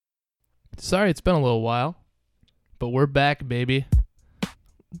Sorry it's been a little while, but we're back, baby.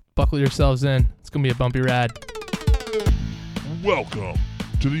 Buckle yourselves in. It's going to be a bumpy ride. Welcome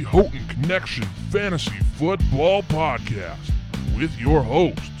to the Houghton Connection Fantasy Football Podcast with your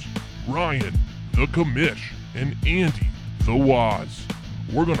hosts, Ryan, the Commish, and Andy, the Waz.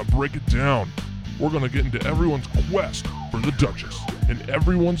 We're going to break it down. We're going to get into everyone's quest for the Duchess and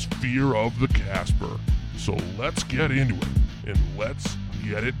everyone's fear of the Casper. So let's get into it, and let's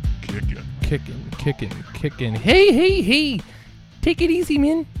get it kicking. Kicking. Hey. Take it easy,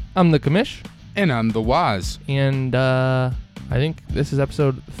 man. I'm the Commish. And I'm the Waz. And I think this is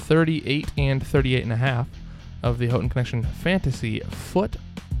episode 38 and 38 and a half of the Houghton Connection Fantasy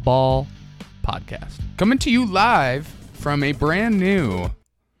Football Podcast. Coming to you live from a brand new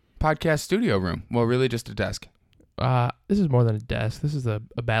podcast studio room. Well, really just a desk. This is more than a desk. This is a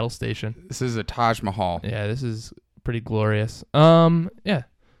battle station. This is a Taj Mahal. Yeah, this is pretty glorious. Yeah.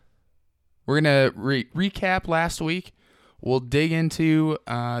 We're going to recap last week. We'll dig into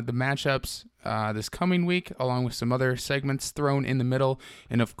the matchups this coming week, along with some other segments thrown in the middle,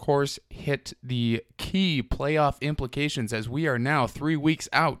 and of course, hit the key playoff implications as we are now 3 weeks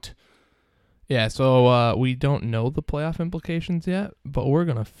out. Yeah, so we don't know the playoff implications yet, but we're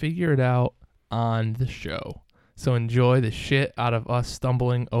going to figure it out on the show. So enjoy the shit out of us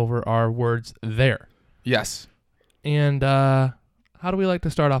stumbling over our words there. Yes. And how do we like to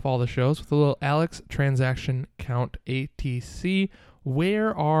start off all the shows? With a little Alex Transaction Count ATC.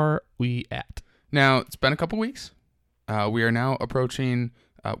 Where are we at? Now, it's been a couple weeks. We are now approaching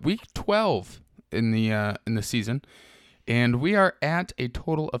week 12 in the season, and we are at a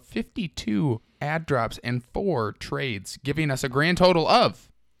total of 52 ad drops and 4 trades, giving us a grand total of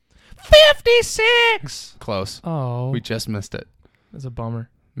 56! Close. Oh. We just missed it. That's a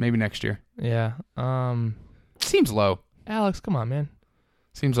bummer. Maybe next year. Yeah. Seems low. Alex, come on, man.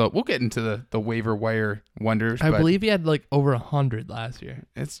 Seems low. We'll get into the waiver wire wonders. I believe he had like over 100 last year.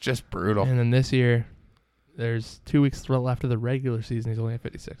 It's just brutal. And then this year, there's 2 weeks left of the regular season. He's only at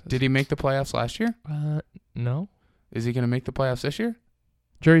 56. Did he make the playoffs last year? No. Is he going to make the playoffs this year?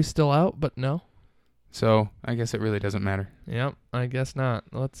 Jury's still out, but no. So I guess it really doesn't matter. Yep, I guess not.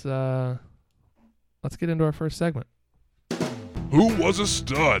 Let's get into our first segment. Who was a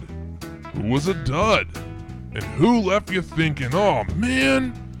stud? Who was a dud? And who left you thinking, oh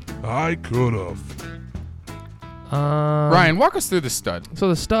man, I could have? Ryan, walk us through the stud. So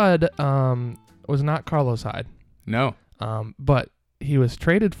the stud was not Carlos Hyde. No. But he was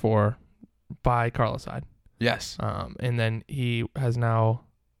traded for by Carlos Hyde. Yes. And then he has now.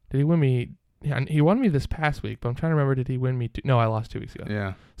 Did he win me? He won me this past week, but I'm trying to remember. Did he win me? No, I lost 2 weeks ago.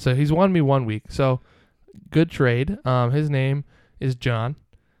 Yeah. So he's won me 1 week. So good trade. His name is John,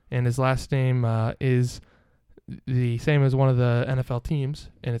 and his last name is the same as one of the NFL teams,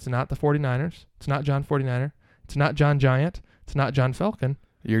 and it's not the 49ers. It's not John 49er. It's not John Giant. It's not John Falcon.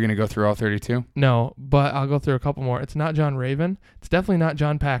 You're going to go through all 32? No, but I'll go through a couple more. It's not John Raven. It's definitely not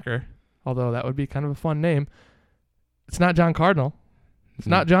John Packer, although that would be kind of a fun name. It's not John Cardinal. It's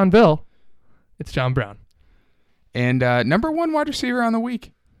not John Bill. It's John Brown. And number 1 wide receiver on the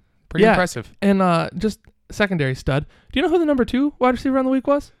week. Pretty impressive. And just secondary stud. Do you know who the number 2 wide receiver on the week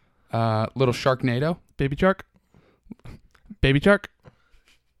was? Little Sharknado. Baby Shark.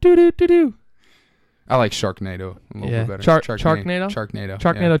 Doo-doo-doo-doo. I like Sharknado a little bit better. Sharknado? Sharknado.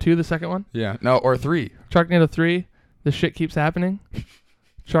 Sharknado 2, the second one? Yeah. No, or 3. Sharknado 3, the shit keeps happening.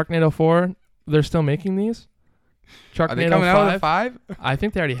 Sharknado 4, they're still making these. Sharknado Are they coming 5, out of the 5? I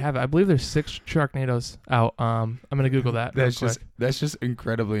think they already have it. I believe there's 6 Sharknados out. I'm going to Google that. That's just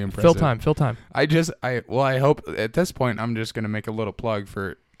incredibly impressive. Fill time. I hope at this point I'm just going to make a little plug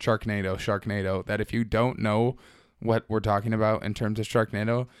for Sharknado, that if you don't know what we're talking about in terms of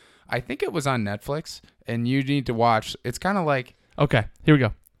Sharknado, I think it was on Netflix, and you need to watch. It's kind of like... Okay, here we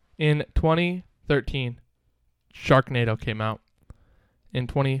go. In 2013, Sharknado came out. In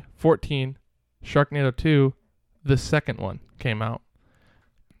 2014, Sharknado 2, the second one, came out.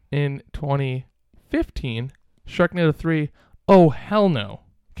 In 2015, Sharknado 3, oh hell no,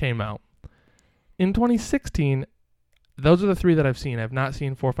 came out. In 2016, those are the 3 that I've seen. I've not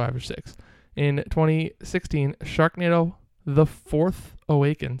seen 4, 5, or 6. In 2016, Sharknado The Fourth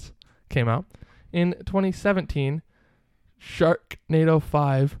Awakens came out. In 2017, Sharknado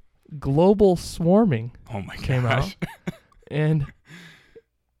 5 Global Swarming came out. And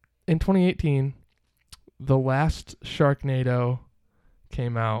in 2018, The Last Sharknado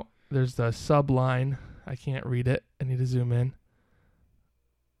came out. There's the subline. I can't read it. I need to zoom in.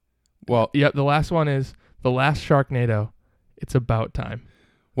 Well, yeah, the last one is The Last Sharknado. It's about time.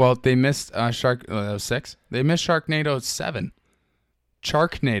 Well, they missed 6. They missed Sharknado 7.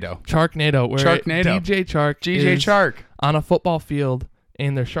 Charknado. where Charknado. DJ Chark DJ is Chark. on a football field,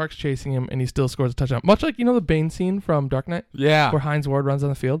 and there's sharks chasing him, and he still scores a touchdown. Much like, the Bane scene from Dark Knight, Yeah. where Hines Ward runs on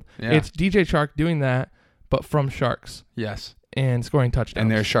the field. Yeah. It's DJ Chark doing that, but from sharks Yes. and scoring touchdowns. And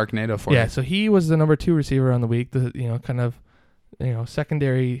there's Sharknado for yeah. you. So he was the number 2 receiver on the week. The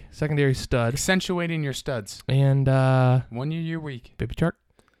secondary stud. Accentuating your studs. And 1 year week. Baby Chark,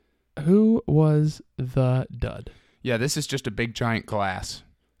 who was the dud? Yeah, this is just a big giant glass.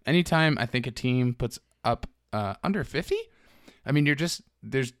 Anytime I think a team puts up under 50, I mean,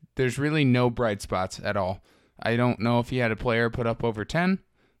 there's really no bright spots at all. I don't know if he had a player put up over 10,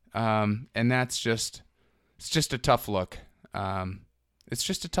 and it's just a tough look. It's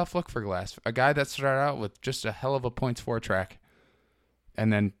just a tough look for Glass. A guy that started out with just a hell of a points for track,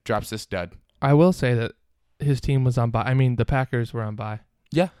 and then drops this dud. I will say that his team was on bye. I mean, the Packers were on bye.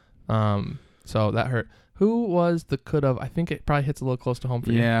 Yeah. So that hurt. Who was the could have? I think it probably hits a little close to home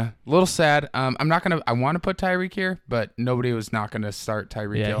for you. Yeah, a little sad. I'm not gonna. I want to put Tyreek here, but nobody was not gonna start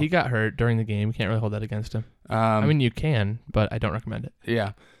Tyreek. Yeah, Hill. he got hurt during the game. You can't really hold that against him. I mean, you can, but I don't recommend it.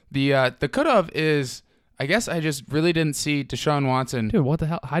 Yeah. The could have is, I guess I just really didn't see Deshaun Watson. Dude, what the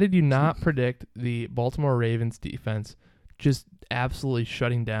hell? How did you not predict the Baltimore Ravens defense just absolutely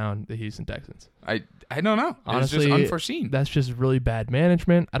shutting down the Houston Texans? I don't know. Honestly, it's just unforeseen. That's just really bad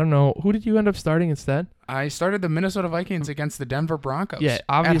management. I don't know. Who did you end up starting instead? I started the Minnesota Vikings against the Denver Broncos. Yeah,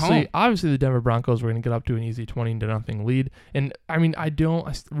 obviously the Denver Broncos were going to get up to an easy 20-0 lead. And I mean, I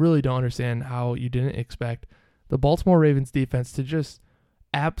really don't understand how you didn't expect the Baltimore Ravens defense to just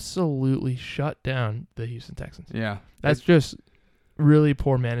absolutely shut down the Houston Texans. Yeah. That's just really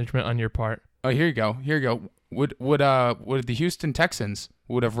poor management on your part. Oh, here you go. Would the Houston Texans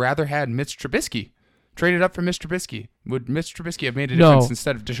would have rather had Mitch Trubisky traded up for Mitch Trubisky? Would Mitch Trubisky have made a difference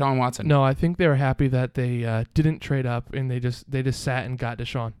instead of Deshaun Watson? No, I think they were happy that they didn't trade up and they just sat and got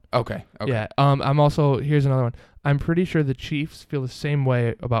Deshaun. Okay. Yeah. Here's another one. I'm pretty sure the Chiefs feel the same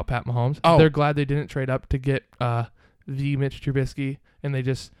way about Pat Mahomes. Oh. They're glad they didn't trade up to get the Mitch Trubisky, and they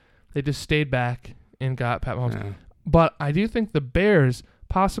just stayed back and got Pat Mahomes. Yeah. But I do think the Bears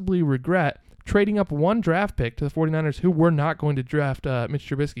possibly regret trading up one draft pick to the 49ers, who were not going to draft Mitch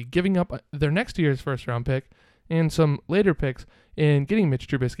Trubisky, giving up their next year's first-round pick and some later picks in getting Mitch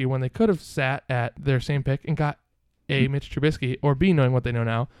Trubisky when they could have sat at their same pick and got A, Mitch Trubisky, or B, knowing what they know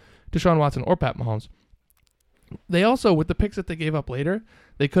now, Deshaun Watson or Pat Mahomes. They also, with the picks that they gave up later,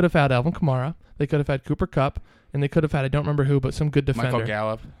 they could have had Alvin Kamara, they could have had Cooper Kupp, and they could have had, I don't remember who, but some good defender. Michael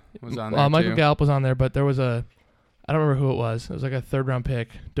Gallup was on there Michael too. Gallup was on there, but there was I don't remember who it was. It was like a third-round pick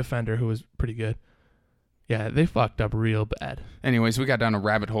defender who was pretty good. Yeah, they fucked up real bad. Anyways, we got down a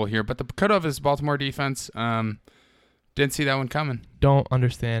rabbit hole here, but the cutoff is Baltimore defense. Didn't see that one coming. Don't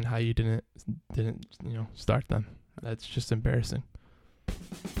understand how you didn't start them. That's just embarrassing.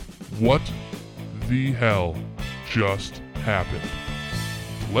 What the hell just happened?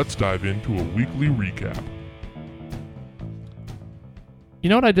 Let's dive into a weekly recap. You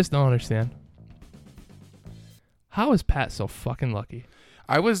know what I just don't understand? How is Pat so fucking lucky?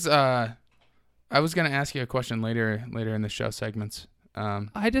 I was gonna ask you a question later in the show segments.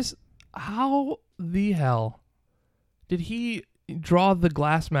 How the hell did he draw the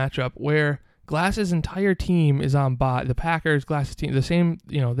Glass matchup where Glass's entire team is on bye? The Packers, Glass's team, the same,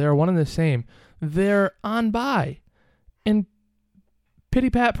 they're one and the same. They're on bye. And Pity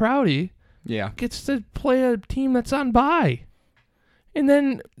Pat Prouty gets to play a team that's on bye. And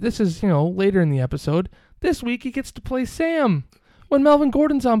then this is, later in the episode. This week he gets to play Sam when Melvin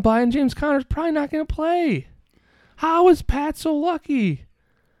Gordon's on bye and James Conner's probably not going to play. How is Pat so lucky?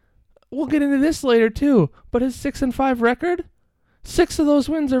 We'll get into this later too, but his 6-5 record, 6 of those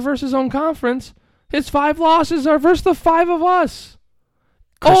wins are versus his own conference. His 5 losses are versus the 5 of us.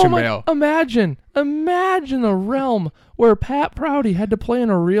 Christian Bale. Imagine the realm where Pat Prouty had to play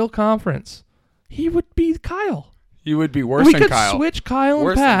in a real conference. He would be Kyle. He would be worse than Kyle. We could switch Kyle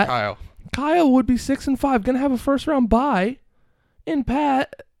and Pat. Kyle would be 6-5, gonna have a first-round bye, and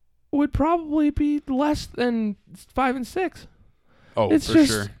Pat would probably be less than 5-6. Oh, it's for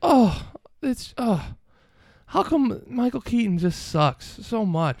just, sure. How come Michael Keaton just sucks so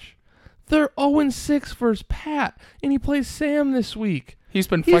much? They're 0-6 versus Pat, and he plays Sam this week. He's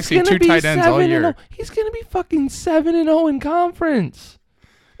been flexing 2 tight ends all year. He's gonna be fucking 7-0 in conference,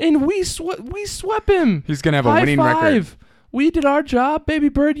 and we swept him. He's gonna have a winning record. We did our job. Baby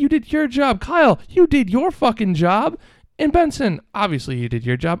Bird, you did your job. Kyle, you did your fucking job. And Benson, obviously you did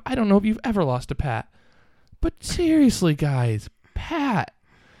your job. I don't know if you've ever lost to Pat. But seriously, guys, Pat,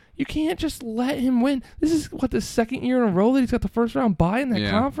 You can't just let him win. This is, the second year in a row that he's got the first round bye in that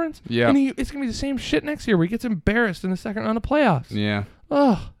conference? Yeah. And it's going to be the same shit next year where he gets embarrassed in the second round of playoffs. Yeah.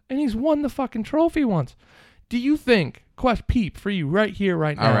 Ugh. And he's won the fucking trophy once. Do you think, Peep, for you right here,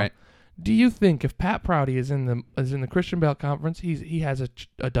 right now. All right. Do you think if Pat Prouty is in the Christian Bale conference, he has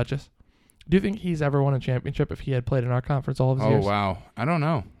a Duchess? Do you think he's ever won a championship if he had played in our conference all of his years? Oh, wow. I don't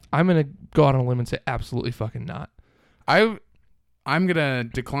know. I'm going to go out on a limb and say absolutely fucking not. I'm going to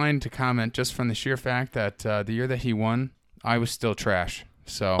decline to comment just from the sheer fact that the year that he won, I was still trash.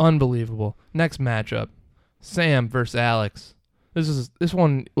 So Unbelievable. Next matchup, Sam versus Alex. This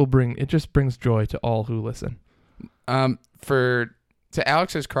one just brings joy to all who listen. To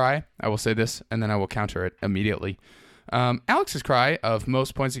Alex's cry, I will say this, and then I will counter it immediately. Alex's cry of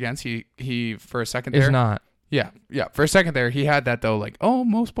most points against, he for a second there. Is not. Yeah. For a second there, he had that though, like, oh,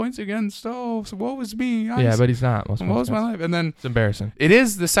 most points against. Oh, so what was me? But he's not. What was my life? And then it's embarrassing. It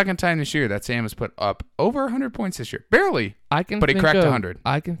is the second time this year that Sam has put up over 100 points this year. Barely. But he cracked 100.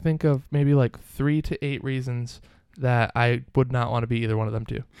 I can think of maybe like 3 to 8 reasons that I would not want to be either one of them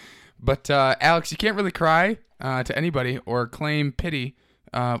two. But Alex, you can't really cry to anybody or claim pity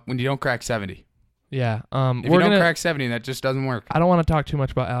when you don't crack 70. Yeah. If you don't crack 70, that just doesn't work. I don't want to talk too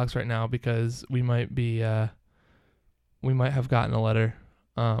much about Alex right now because we might have gotten a letter.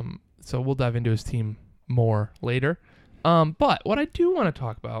 So we'll dive into his team more later. But what I do want to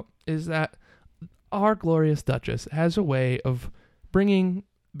talk about is that our glorious Duchess has a way of bringing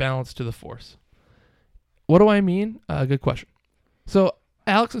balance to the force. What do I mean? Good question. So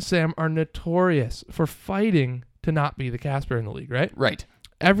Alex and Sam are notorious for fighting to not be the Casper in the league, right? Right.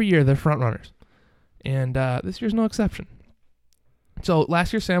 Every year they're front runners. And this year's no exception. So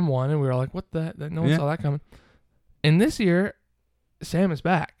last year Sam won, and we were like, what the? No one saw that coming. And this year, Sam is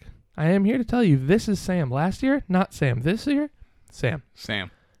back. I am here to tell you, this is Sam. Last year, not Sam. This year, Sam.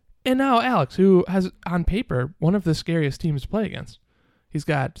 And now Alex, who has, on paper, one of the scariest teams to play against. He's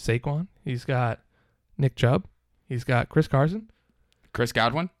got Saquon. He's got Nick Chubb. He's got Chris Carson. Chris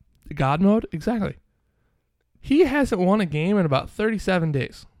Godwin? God mode, exactly. He hasn't won a game in about 37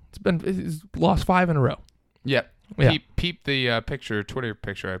 days. He's lost 5 in a row. Yep. Yeah. Peep the Twitter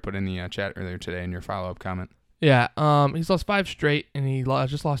picture I put in the chat earlier today in your follow-up comment. Yeah, he's lost 5 straight, and he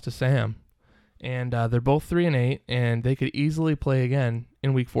just lost to Sam. And they're both 3-8, and they could easily play again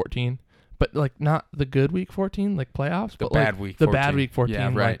in Week 14. But, like, not the good Week 14, like playoffs. The but bad like, Week 14. The 14. bad Week 14,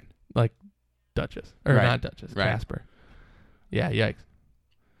 yeah, right. like Duchess. Or right. not Duchess, right. Casper. Yeah,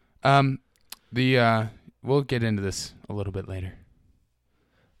 yikes. We'll get into this a little bit later.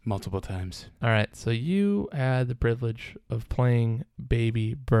 Multiple times. All right, so you had the privilege of playing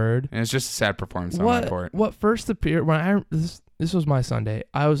Baby Bird. And it's just a sad performance on my part. What first appeared when this was my Sunday,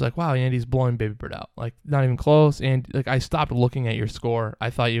 I was like, wow, Andy's blowing Baby Bird out. Like, not even close. And like, I stopped looking at your score.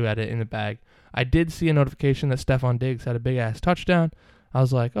 I thought you had it in the bag. I did see a notification that Stephon Diggs had a big ass touchdown. I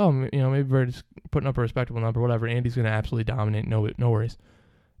was like, oh, maybe Bird is putting up a respectable number, whatever. Andy's gonna absolutely dominate. No worries.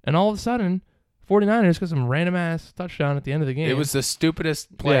 And all of a sudden, 49ers got some random ass touchdown at the end of the game. It was the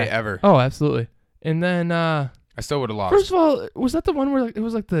stupidest play ever. Oh, absolutely. And then I still would have lost. First of all, was that the one where it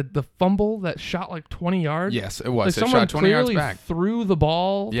was like the fumble that shot like 20 yards? Yes, it was. Like it shot 20 yards back. Threw the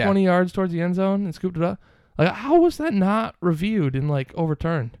ball 20 yards towards the end zone and scooped it up. Like, how was that not reviewed and like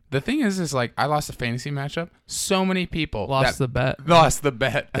overturned? The thing is like I lost a fantasy matchup. So many people lost the bet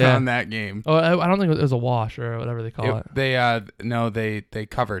on that game. Oh, I don't think it was a wash or whatever they call it. They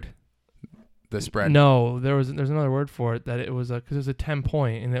covered the spread. No, there's another word for it that it was because it was a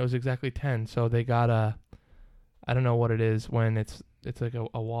 10-point and it was exactly 10. So they got I don't know what it is when it's like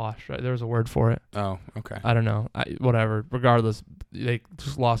a wash. Right? There was a word for it. Oh, okay. I don't know. Whatever. Regardless, they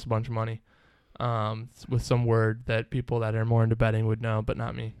just lost a bunch of money. With some word that people that are more into betting would know, but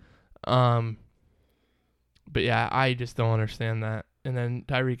not me. But yeah, I just don't understand that. And then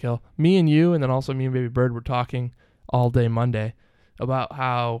Tyreek Hill, me and you, and then also me and Baby Bird were talking all day Monday about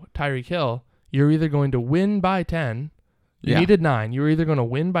how Tyreek Hill, you're either going to win by 10, you needed 9, you were either going to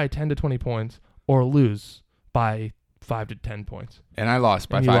win by 10 to 20 points or lose by 5 to 10 points. And I lost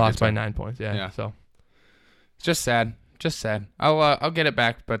by 5 you to 10. lost by 9 points, yeah. So it's just sad. Just sad. I'll get it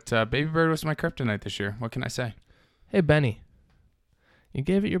back, but Baby Bird was my kryptonite this year. What can I say? Hey, Benny, you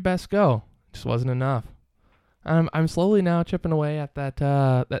gave it your best go. Just wasn't enough. I'm slowly now chipping away at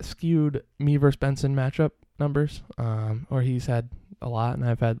that skewed me versus Benson matchup numbers, where he's had a lot and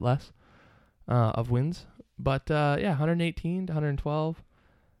I've had less of wins. But 118 to 112,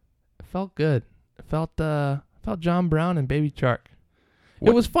 it felt good. It felt John Brown and Baby Chark.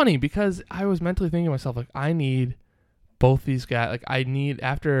 It was funny because I was mentally thinking to myself, like, I need both these guys. Like, I need,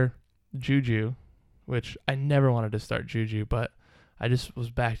 after Juju, which I never wanted to start Juju, but I just was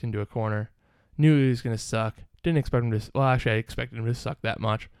backed into a corner. Knew he was going to suck. Didn't expect him to. Well, actually, I expected him to suck that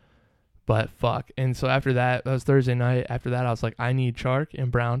much. But fuck. And so after that was Thursday night. After that, I was like, I need Chark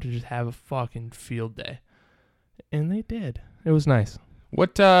and Brown to just have a fucking field day. And they did. It was nice.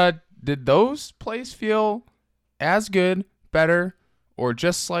 What did those plays feel as good, better, or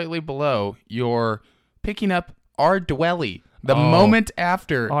just slightly below your picking up Ardwelly the moment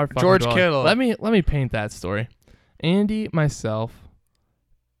after George Kittle? Let me paint that story. Andy, myself,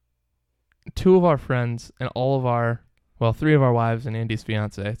 2 of our friends, and well, 3 of our wives and Andy's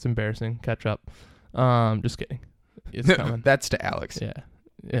fiance. It's embarrassing. Catch up. Just kidding. It's coming. That's to Alex.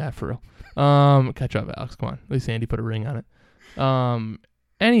 Yeah, for real. Catch up, Alex. Come on. At least Andy put a ring on it.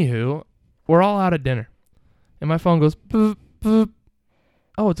 Anywho, we're all out at dinner, and my phone goes boop, boop.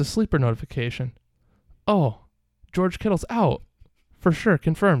 Oh, it's a sleeper notification. Oh, George Kittle's out for sure,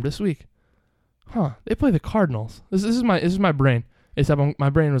 confirmed this week. Huh? They play the Cardinals. This is my brain. My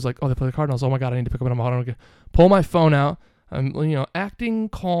brain was like, oh, they play the Cardinals. Oh my god, I need to pick up an phone. Pull my phone out. I'm acting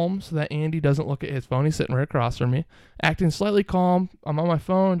calm so that Andy doesn't look at his phone. He's sitting right across from me, acting slightly calm. I'm on my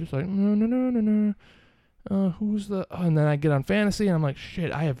phone, just like no. Who's the? Oh, and then I get on fantasy, and I'm like,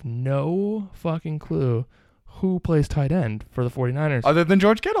 shit, I have no fucking clue who plays tight end for the 49ers. Other than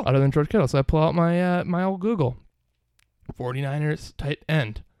George Kittle. So I pull out my old Google. 49ers tight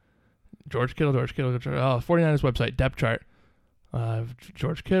end. George Kittle. Oh, 49ers website, depth chart.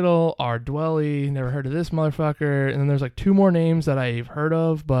 George Kittle, Ardwelly, never heard of this motherfucker. And then there's like 2 more names that I've heard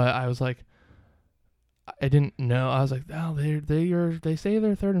of, but I was like, I didn't know. I was like, oh, they say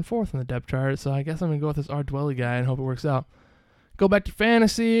they're 3rd and 4th in the depth chart, so I guess I'm gonna go with this Ardwelly guy and hope it works out. Go back to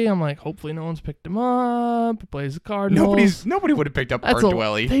fantasy. I'm like, hopefully no one's picked him up. He plays the Cardinals. Nobody would have picked up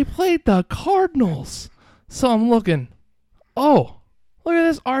Ardwelly. They played the Cardinals. So I'm looking. Oh, look at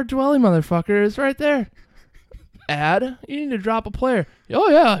this Ardwelly motherfucker. It's right there. You need to drop a player. Oh,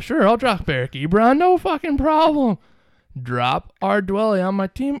 yeah, sure. I'll drop Eric Ebron. No fucking problem. Drop Ardwelly on my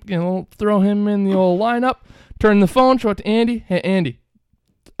team. Throw him in the old lineup. Turn the phone. Show it to Andy. Hey, Andy.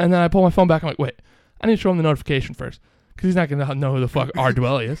 And then I pull my phone back. I'm like, wait. I need to show him the notification first. Because he's not going to know who the fuck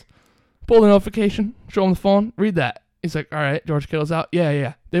Ardwelly is. Pull the notification. Show him the phone. Read that. He's like, all right, George Kittle's out.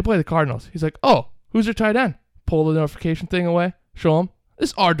 Yeah. They play the Cardinals. He's like, oh, who's your tight end? Pull the notification thing away. Show him.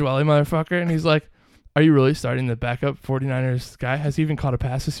 This Ardwelly motherfucker. And he's like, are you really starting the backup 49ers guy? Has he even caught a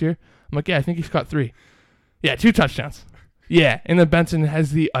pass this year? I'm like, yeah, I think he's caught 3. Yeah, 2 touchdowns. Yeah, and then Benson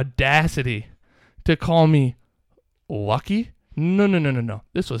has the audacity to call me lucky? No.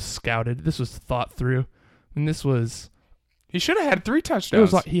 This was scouted. This was thought through. And this was... He should have had 3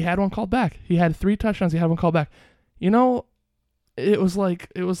 touchdowns. He had 1 called back. He had 3 touchdowns. He had 1 called back. It was like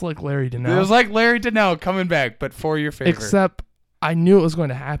Larry Donnell. It was like Larry Donnell coming back, but for your favor. Except I knew it was going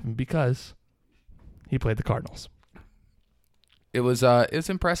to happen because he played the Cardinals. It was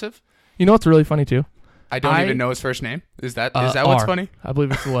impressive. You know what's really funny too? I don't even know his first name. Is that what's funny? I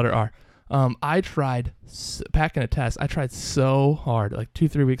believe it's the letter R. I tried packing a test. I tried so hard, like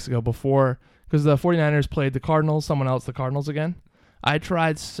 2-3 weeks ago because the 49ers played the Cardinals, someone else the Cardinals again. I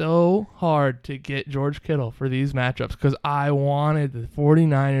tried so hard to get George Kittle for these matchups because I wanted the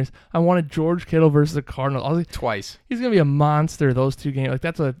 49ers. I wanted George Kittle versus the Cardinals. I was like, twice. He's going to be a monster those 2 games.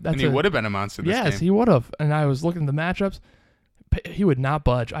 Like he would have been a monster this game. Yes, he would have. And I was looking at the matchups. He would not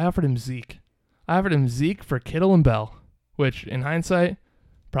budge. I offered him Zeke. For Kittle and Bell, which in hindsight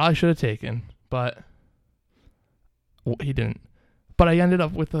probably should have taken, but he didn't. But I ended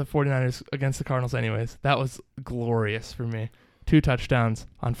up with the 49ers against the Cardinals anyways. That was glorious for me. 2 touchdowns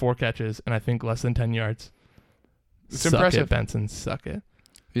on 4 catches, and I think less than 10 yards. It's impressive. It, Benson. Suck it.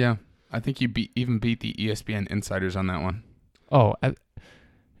 Yeah. I think you even beat the ESPN insiders on that one. Oh,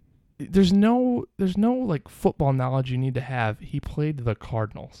 there's no like football knowledge you need to have. He played the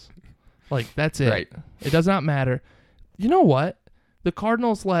Cardinals. Like, that's it. Right. It does not matter. You know what? The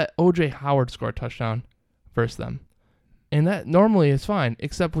Cardinals let O.J. Howard score a touchdown versus them. And that normally is fine,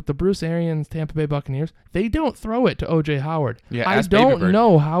 except with the Bruce Arians Tampa Bay Buccaneers, they don't throw it to O.J. Howard. Yeah, I don't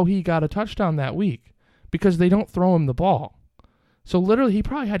know how he got a touchdown that week because they don't throw him the ball. So literally, he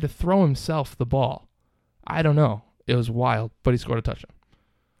probably had to throw himself the ball. I don't know. It was wild, but he scored a touchdown.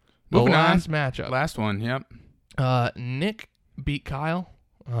 Moving last on. Matchup. Last one, yep. Nick beat Kyle.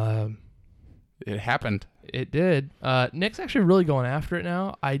 It happened. It did. Nick's actually really going after it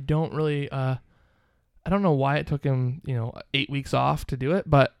now. I don't know why it took him, 8 weeks off to do it,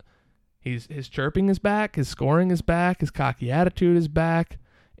 but his chirping is back, his scoring is back, his cocky attitude is back,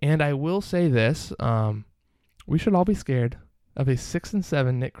 and I will say this: we should all be scared of a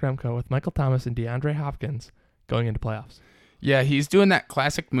 6-7 Nick Kremko with Michael Thomas and DeAndre Hopkins going into playoffs. Yeah, he's doing that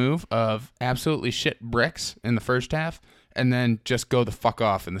classic move of absolutely shit bricks in the first half, and then just go the fuck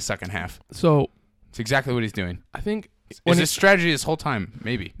off in the second half. So It's exactly what he's doing. I think Is his strategy this whole time?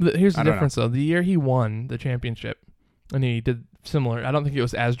 Maybe. here's the I don't difference, though. The year he won the championship, and he did similar. I don't think it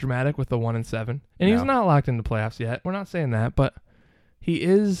was as dramatic with the 1-7, and he's No. not locked into playoffs yet. We're not saying that, but he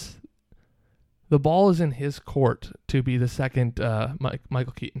is. The ball is in his court to be the second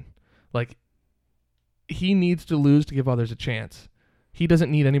Michael Keaton. Like, he needs to lose to give others a chance. He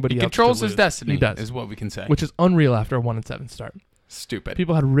doesn't need anybody He else controls to his lose. destiny, He does, is what we can say. which is unreal after a 1-7 start. Stupid.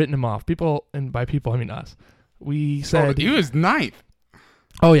 People had written him off. People, and by people I mean us. We said He was ninth.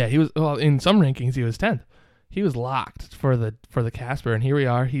 oh yeah, he was. Well, in some rankings he was 10th. He was locked for the Casper, and here we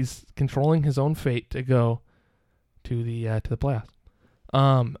are. He's controlling his own fate to go to the playoffs.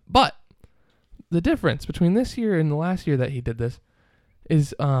 But the difference between this year and the last year that he did this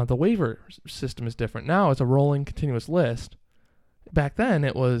is the waiver system is different. Now it's a rolling continuous list. Back then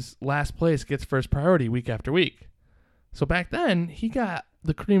it was last place gets first priority week after week. So back then he got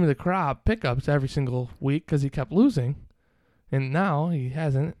the cream of the crop pickups every single week because he kept losing, and now he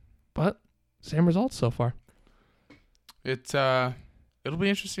hasn't. But same results so far. It's it'll be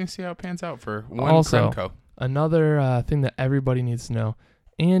interesting to see how it pans out for one Also, Kremko. Another thing that everybody needs to know: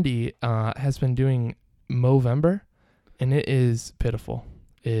 Andy has been doing Movember, and it is pitiful.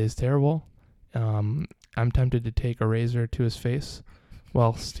 It is terrible. I'm tempted to take a razor to his face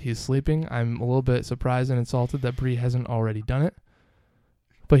whilst he's sleeping. I'm a little bit surprised and insulted that Bree hasn't already done it.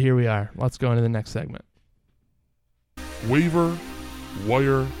 But here we are. Let's go into the next segment. Waiver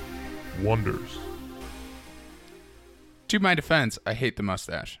Wire Wonders. To my defense, I hate the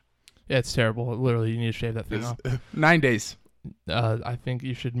mustache. Yeah, it's terrible. Literally, you need to shave that thing off. 9 days. I think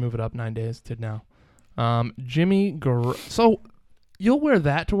you should move it up 9 days to now. So you'll wear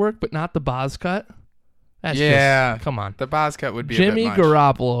that to work, but not the Boz cut? That's Yeah. just, come on. The Boz cut would be Jimmy a bit much.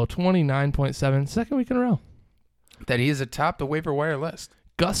 Garoppolo, 29.7, second week in a row. That he is atop the waiver wire list.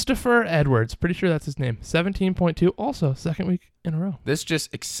 Gustafer Edwards, pretty sure that's his name, 17.2, also second week in a row. This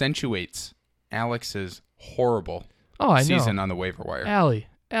just accentuates Alex's horrible Oh, I season know. on the waiver wire.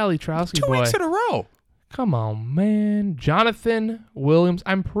 Allie Trousky 2 boy. weeks in a row. Come on, man. Jonathan Williams,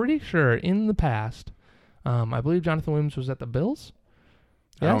 I'm pretty sure in the past, I believe Jonathan Williams was at the Bills.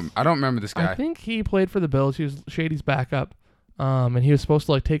 Yes? I don't remember this guy. I think he played for the Bills. He was Shady's backup. And he was supposed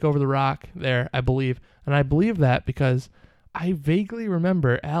to take over the rock there, I believe. And I believe that because I vaguely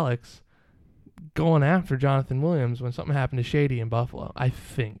remember Alex going after Jonathan Williams when something happened to Shady in Buffalo. I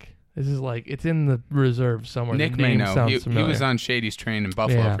think. This is it's in the reserve somewhere. Nick the name may know. sounds He familiar. was on Shady's train in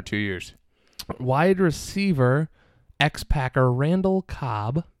Buffalo Yeah. for 2 years. Wide receiver, ex-Packer Randall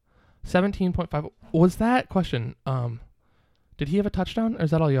Cobb, 17.5. Was that question? Did he have a touchdown, or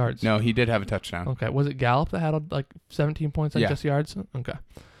is that all yards? No, he did have a touchdown. Okay. Was it Gallup that had 17 points on Yeah. just yards? Okay.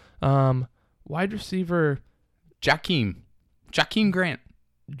 Wide receiver Jakeem Grant.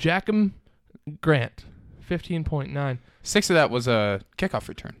 Jackham Grant, 15.9 6 of that was a kickoff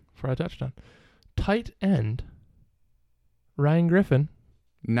return. for a touchdown. Tight end Ryan Griffin,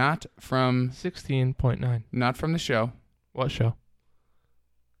 Not from 16.9. the show. What show?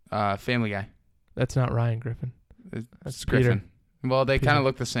 Family Guy. That's not Ryan Griffin. It's That's Griffin. Peter. Well, they Peter. kind of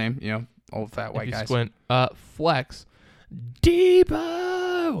look the same, old fat If white you guys. squint. Flex.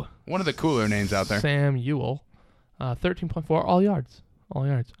 Debo. One of the cooler names out there. Sam Ewell, 13.4, all yards. All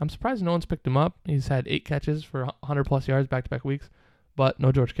yards. I'm surprised no one's picked him up. He's had 8 catches for 100-plus yards back-to-back weeks, but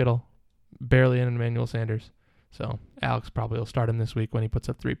no George Kittle. Barely in Emmanuel Sanders. So Alex probably will start him this week when he puts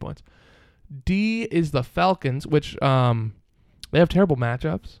up 3 points. D is the Falcons, which they have terrible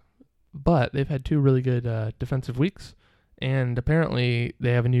matchups, but they've had 2 really good defensive weeks, and apparently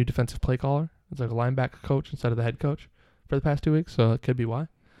they have a new defensive play caller. It's like a linebacker coach instead of the head coach for the past 2 weeks, so it could be why.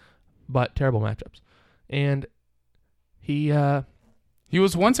 But terrible matchups. And he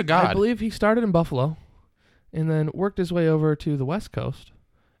was once a god. I believe he started in Buffalo and then worked his way over to the West Coast,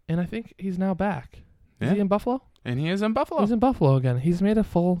 and I think he's now back. Is Yeah. he in Buffalo? And he is in Buffalo. He's in Buffalo again. He's made a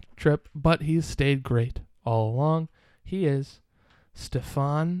full trip, but he's stayed great all along. He is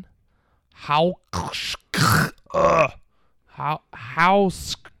Stefan Hauschka. I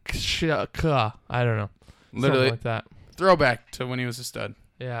don't know. Literally, Something like that. throwback to when he was a stud.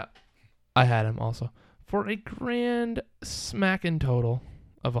 Yeah. I had him also. For a grand smacking total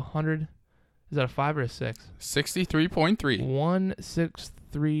of 100. Is that a 5 or a 6? 63.3.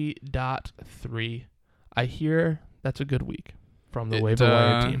 163.3. I hear that's a good week from the waiver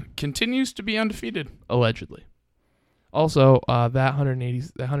wire team. Continues to be undefeated. Allegedly. Also, that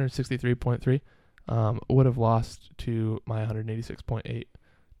 163.3 would have lost to my 186.8.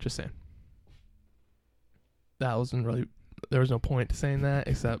 Just saying. That wasn't really. There was no point to saying that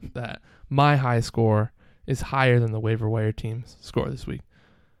except that my high score is higher than the waiver wire team's score this week.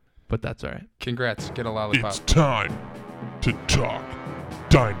 But that's all right. Congrats. Get a lollipop. It's time to talk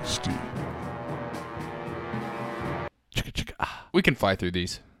Dynasty. Chicka, chicka, ah. We can fly through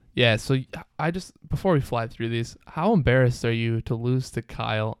these. Yeah, so before we fly through these, how embarrassed are you to lose to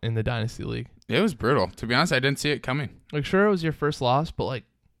Kyle in the Dynasty League? It was brutal. To be honest, I didn't see it coming. Like, sure, it was your first loss, but like,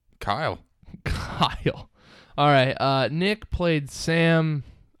 Kyle. All right, Nick played Sam.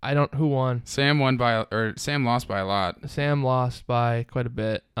 Who won? Sam lost by a lot. Sam lost by quite a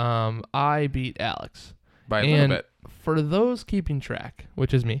bit. I beat Alex. By a little bit. For those keeping track,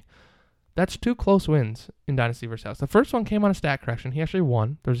 which is me, that's 2 close wins in Dynasty versus Alex. The first one came on a stat correction. He actually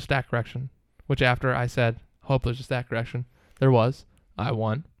won. There was a stat correction, which after I said, hope there's a stat correction, there was. I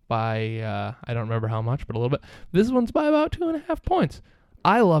won by, I don't remember how much, but a little bit. This one's by about 2.5 points.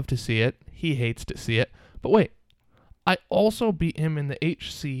 I love to see it. He hates to see it. But wait, I also beat him in the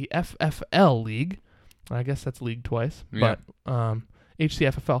HCFFL League. I guess that's league twice, Yeah. but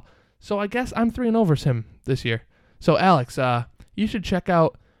HCFFL. So I guess I'm 3-0 versus him this year. So Alex, you should check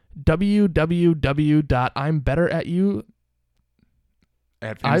out www.I'mBetterAtYou.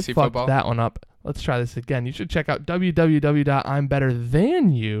 At Fantasy I fucked Football. that one up. Let's try this again. You should check out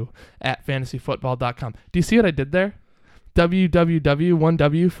www.I'mBetterThanYou@fantasyfootball.com. Do you see what I did there? www,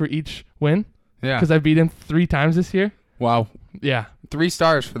 1W for each win, Yeah. because I beat him 3 times this year. Wow. Yeah. 3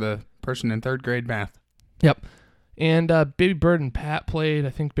 stars for the person in 3rd grade math. Yep. And Baby Bird and Pat played. I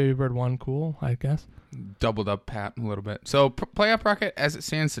think Baby Bird won. Cool, I guess. Doubled up Pat a little bit. So playoff bracket as it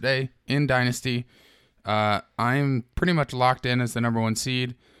stands today in Dynasty, I'm pretty much locked in as the number 1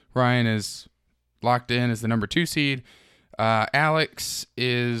 seed. Ryan is locked in as the number 2 seed. Alex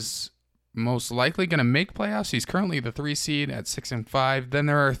is most likely going to make playoffs. He's currently the 3 seed at 6-5. Then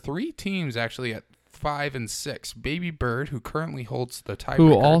there are 3 teams actually at 5 and 6. Baby Bird, who currently holds the tiebreaker.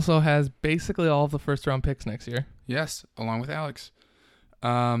 Who also has basically all of the first round picks next year. Yes, along with Alex.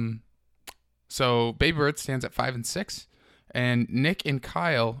 So Baby Bird stands at 5 and 6, and Nick and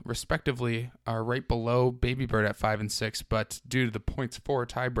Kyle, respectively, are right below Baby Bird at 5 and 6. But due to the points for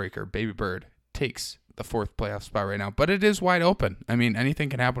tiebreaker, Baby Bird takes the 4th playoff spot right now. But it is wide open. I mean, anything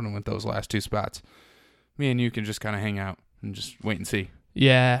can happen with those last 2 spots. Me and you can just kind of hang out and just wait and see.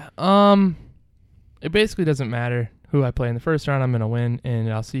 Yeah. It basically doesn't matter who I play in the first round. I'm gonna win,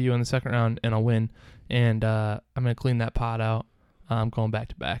 and I'll see you in the second round, and I'll win. And I'm gonna clean that pot out. I'm going back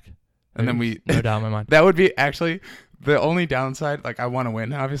to back. And then There's no doubt in my mind. That would be actually the only downside. Like, I want to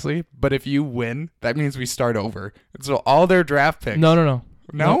win, obviously. But if you win, that means we start over. So all their draft picks. No.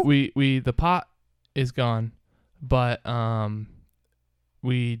 No? We the pot is gone, but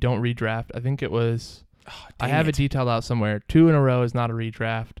we don't redraft. I think it was. Oh, I dang have it. it detailed out somewhere. 2 in a row is not a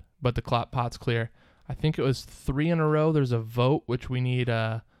redraft, but the pot's clear. I think it was 3 in a row. There's a vote, which we need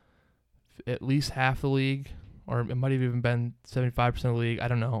at least half the league, or it might have even been 75% of the league. I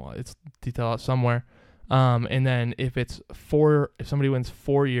don't know. It's detailed out somewhere. And then if it's if somebody wins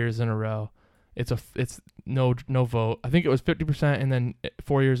 4 years in a row, it's no vote. I think it was 50%, and then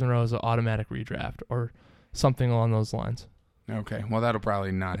 4 years in a row is an automatic redraft or something along those lines. Okay. Well, that'll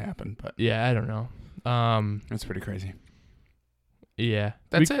probably not happen, but Yeah, I don't know. that's pretty crazy. Yeah.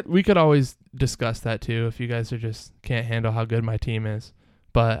 That's it. We could always discuss that too if you guys can't handle how good my team is.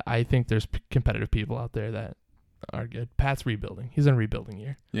 But I think there's competitive people out there that are good. Pat's rebuilding. He's in a rebuilding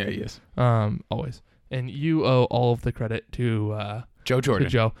year. Yeah, he is. Always. And you owe all of the credit to Joe Jordan.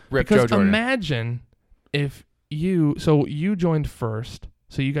 to Joe. Rip Because Joe Jordan. imagine if you joined first,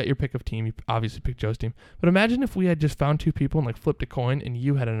 so you got your pick of team. You obviously picked Joe's team. But imagine if we had just found 2 people and like flipped a coin and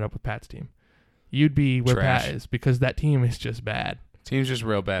you had ended up with Pat's team. You'd be where Trash. Pat is because that team is just bad. Team's just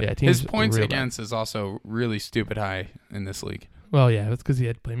real bad. Yeah, team's His points real bad. against is also really stupid high in this league. Well, yeah, that's because he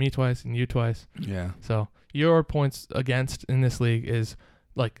had to play me twice and you twice. Yeah. So your points against in this league is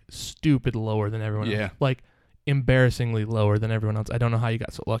like stupid lower than everyone Yeah. else. Like embarrassingly lower than everyone else. I don't know how you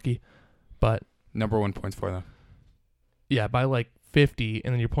got so lucky, but Number 1 points for them. yeah, by like 50,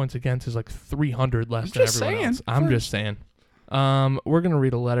 and then your points against is like 300 less I'm than just everyone saying. else. I'm just saying. We're gonna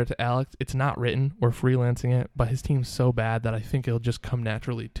read a letter to Alex. It's not written. We're freelancing it, but his team's so bad that I think it'll just come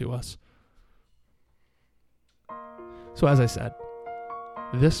naturally to us. So as I said,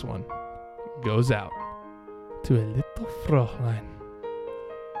 this one goes out to a little Fräulein.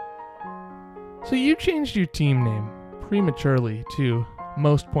 So you changed your team name prematurely to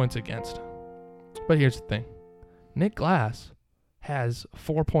most points against. But here's the thing. Nick Glass has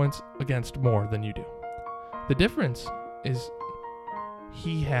 4 points against more than you do. The difference is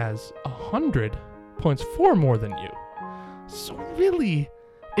he has 100 points for more than you. So really,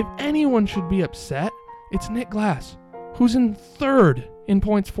 if anyone should be upset, it's Nick Glass, who's in 3rd in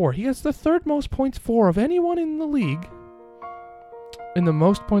points for. He has the third most points for of anyone in the league in the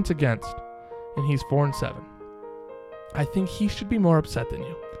most points against, and he's 4-7. I think he should be more upset than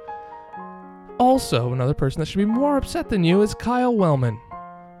you. Also, another person that should be more upset than you is Kyle Wellman,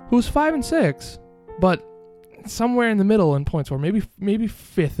 who's 5-6, but somewhere in the middle in points for, maybe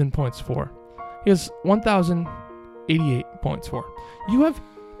fifth in points for. He has 1,088 points for. You have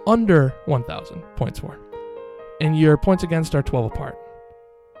under 1,000 points for, and your points against are 12 apart.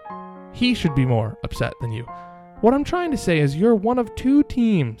 He should be more upset than you. What I'm trying to say is you're one of two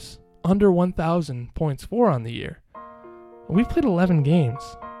teams under 1,000 points for on the year. We've played 11 games,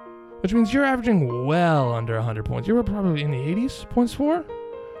 which means you're averaging well under 100 points. You're probably in the 80s points for,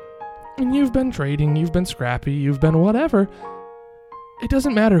 and you've been trading, you've been scrappy, you've been whatever. It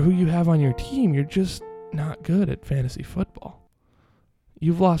doesn't matter who you have on your team. You're just not good at fantasy football.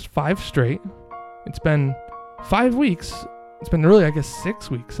 You've lost 5 straight. It's been 5 weeks. It's been really, I guess,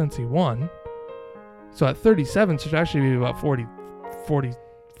 6 weeks since he won. So at 37, it should actually be about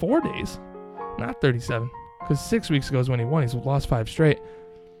 44 days. Not 37. Because 6 weeks ago is when he won. He's lost 5 straight.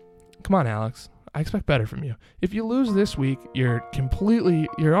 Come on, Alex. I expect better from you. If you lose this week, you're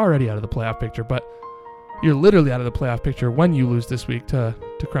already out of the playoff picture, but you're literally out of the playoff picture when you lose this week to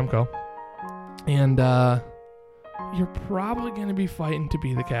Kremko. And you're probably going to be fighting to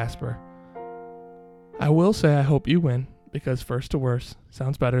be the Casper. I will say I hope you win, because first to worst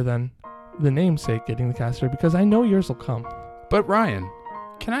sounds better than the namesake getting the Casper, because I know yours will come. But Ryan,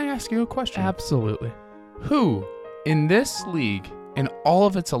 can I ask you a question? Absolutely. Who in this league, in all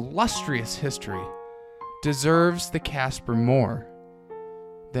of its illustrious history, deserves the Casper more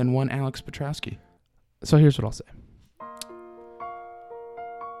than one Alex Petrowski? So here's what I'll say.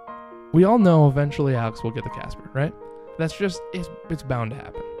 We all know eventually Alex will get the Casper, right? That's just, it's bound to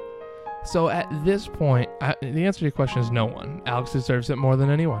happen. So at this point, the answer to your question is no one. Alex deserves it more than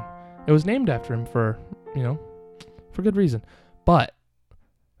anyone. It was named after him for good reason. But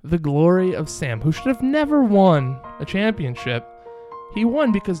the glory of Sam, who should have never won a championship, he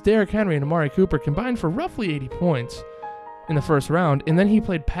won because Derrick Henry and Amari Cooper combined for roughly 80 points in the first round, and then he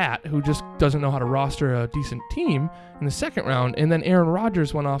played Pat, who just doesn't know how to roster a decent team, in the second round, and then Aaron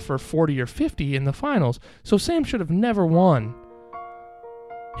Rodgers went off for 40 or 50 in the finals. So Sam should have never won.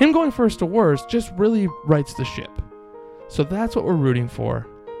 Him going first to worst just really rights the ship. So that's what we're rooting for.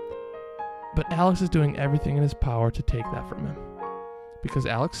 But Alex is doing everything in his power to take that from him, because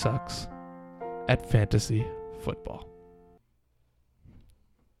Alex sucks at fantasy football.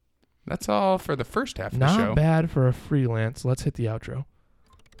 That's all for the first half of the show. Not bad for a freelance. Let's hit the outro.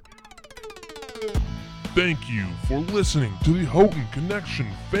 Thank you for listening to the Houghton Connection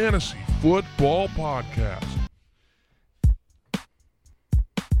Fantasy Football Podcast.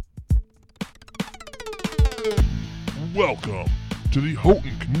 Welcome to the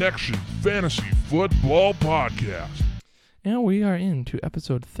Houghton Connection Fantasy Football Podcast. And we are into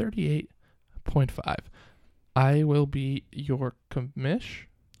episode 38.5. I will be your commish.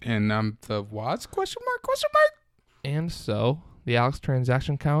 And the Woz? Question mark? And so the Alex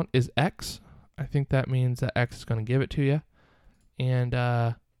transaction count is X. I think that means that X is going to give it to you. And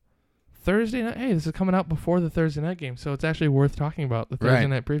Thursday night, hey, this is coming out before the Thursday night game, so it's actually worth talking about the Thursday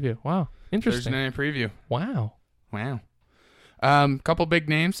night preview. Wow. Interesting. Thursday night preview. Wow. Couple big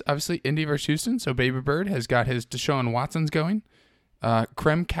names. Obviously, Indy versus Houston. So Baby Bird has got his Deshaun Watsons going.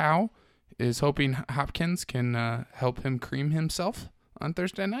 Creme Cow is hoping Hopkins can help him cream himself on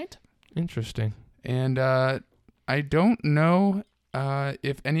Thursday night. Interesting. And I don't know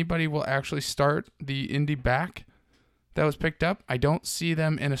if anybody will actually start the Indy back that was picked up. I don't see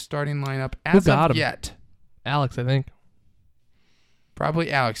them in a starting lineup as of yet. Alex, I think.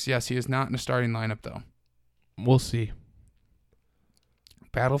 Probably Alex. Yes, he is not in a starting lineup, though. We'll see.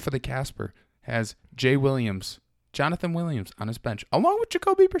 Battle for the Casper has Jonathan Williams on his bench, along with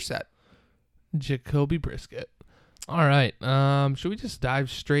Jacoby Brissett. Jacoby Brisket. All right. Should we just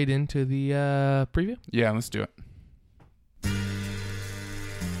dive straight into the preview? Yeah, let's do it.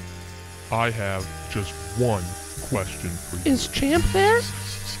 I have just one question for you. Is Champ there?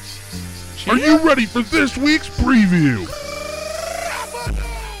 Are you ready for this week's preview?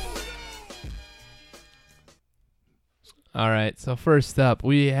 All right, so first up,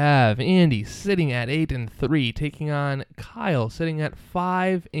 we have Andy sitting at 8-3, taking on Kyle sitting at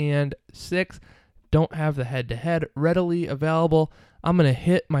 5-6. Don't have the head-to-head readily available. I'm going to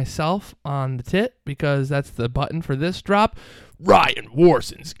hit myself on the tit because that's the button for this drop. Ryan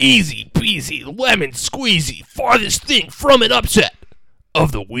Warson's easy peasy lemon squeezy farthest thing from an upset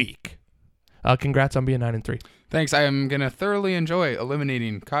of the week. Congrats on being 9-3. Thanks. I am going to thoroughly enjoy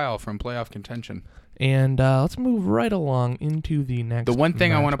eliminating Kyle from playoff contention. And let's move right along into the next. The one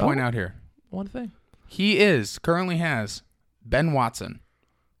thing I match. want to point out here. One thing. He currently has Ben Watson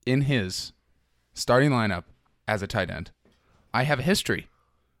in his starting lineup as a tight end. I have a history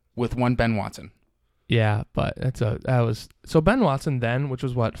with one Ben Watson. Yeah, but so Ben Watson then, which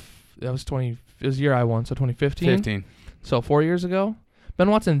was what? That was it was the year I won, so 2015. 15. So 4 years ago. Ben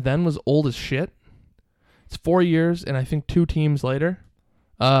Watson then was old as shit. It's 4 years and I think 2 teams later.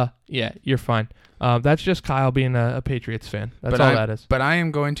 Yeah, you're fine. That's just Kyle being a Patriots fan. That's all that is. But I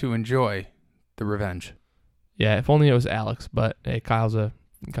am going to enjoy the revenge. Yeah, if only it was Alex, but hey, Kyle's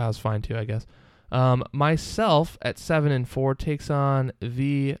fine too, I guess. Myself at 7-4 takes on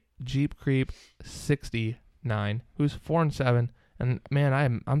the Jeep Creep 69, who's 4-7, and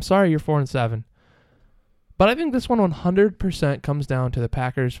man, I'm sorry you're 4-7, but I think this one 100% comes down to the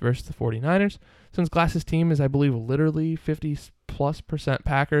Packers versus the 49ers. Since Glass's team is, I believe, literally 50+%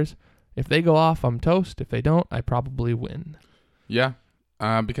 Packers. If they go off, I'm toast. If they don't, I probably win. Yeah,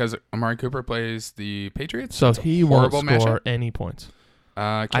 because Amari Cooper plays the Patriots, so he won't score matchup. Any points.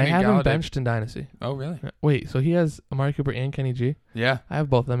 Kenny I have him Galladay. benched in Dynasty. Oh, really? Wait, so he has Amari Cooper and Kenny G? Yeah. I have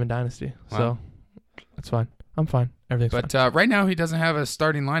both of them in Dynasty, so that's fine. I'm fine. Everything's fine. But right now, he doesn't have a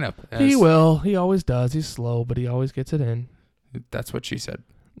starting lineup. He will. He always does. He's slow, but he always gets it in. That's what she said.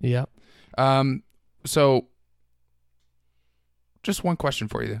 Yep. So, just one question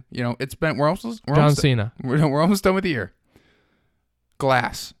for you. You know, we're almost Cena. We're almost done with the year.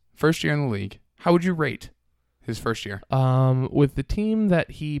 Glass, first year in the league. How would you rate his first year? With the team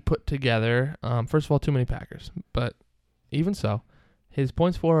that he put together, first of all, too many Packers. But even so, his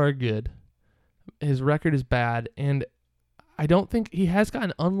points for are good. His record is bad, and I don't think he has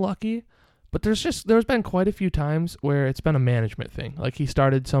gotten unlucky. But there's been quite a few times where it's been a management thing. Like he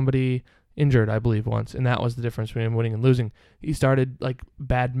started somebody injured, I believe, once, and that was the difference between winning and losing. He started like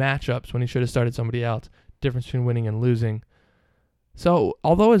bad matchups when he should have started somebody else. Difference between winning and losing. So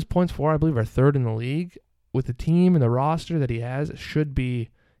although his points for, I believe, are third in the league, with the team and the roster that he has,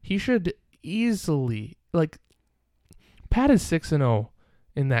 he should easily, like, Pat is 6-0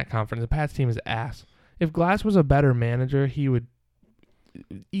 in that conference. Pat's team is ass. If Glass was a better manager, he would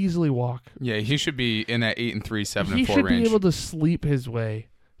easily walk. Yeah, he should be in that 8-3, 7-4 range. He should be able to sleep his way,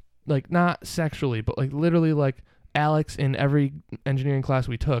 like not sexually, but like literally, like Alex in every engineering class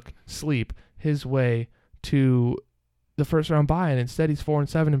we took, sleep his way to the first round bye, and instead he's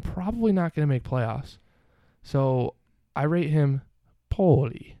 4-7 and probably not going to make playoffs. So I rate him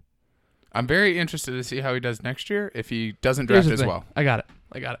poorly. I'm very interested to see how he does next year if he doesn't draft as well. I got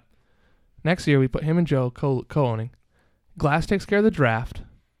it. Next year we put him and Joe co-owning. Glass takes care of the draft.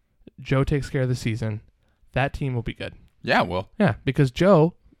 Joe takes care of the season. That team will be good. Yeah, well. Yeah, because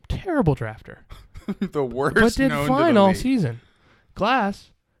Joe, terrible drafter. The worst but did known fine to the all league. season.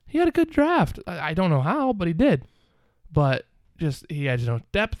 Glass, he had a good draft. I don't know how, but he did. But he had no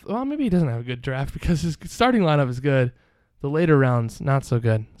depth. Well, maybe he doesn't have a good draft because his starting lineup is good. The later rounds, not so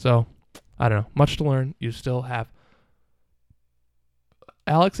good. So, I don't know. Much to learn. You still have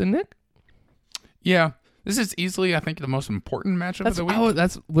Alex and Nick. Yeah. This is easily, I think, the most important matchup of the week.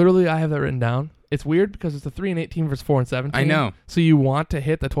 That's literally, I have that written down. It's weird because it's a 3-8 team versus 4-7 team. I know. So you want to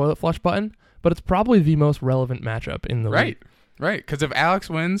hit the toilet flush button, but it's probably the most relevant matchup in the league. Right. Because if Alex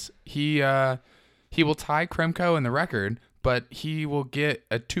wins, he will tie Kremko in the record, but he will get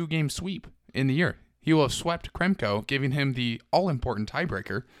a 2-game sweep in the year. He will have swept Kremko, giving him the all-important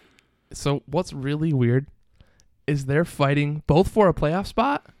tiebreaker. So what's really weird is they're fighting both for a playoff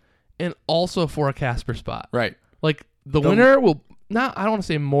spot and also for a Casper spot. Right. Like the winner will not. I don't want to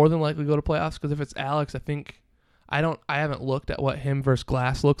say more than likely go to playoffs because if it's Alex, I think I haven't looked at what him versus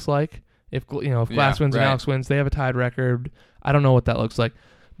Glass looks like. If Glass wins and Alex wins, they have a tied record. I don't know what that looks like,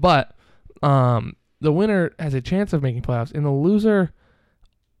 but the winner has a chance of making playoffs, and the loser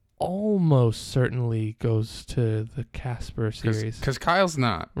almost certainly goes to the Casper series. Because Kyle's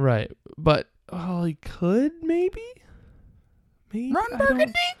not. Right. But he could maybe. Ron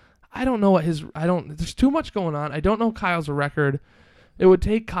Burgundy? I don't know what there's too much going on. I don't know Kyle's record. It would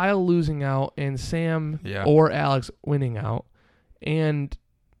take Kyle losing out and Sam or Alex winning out and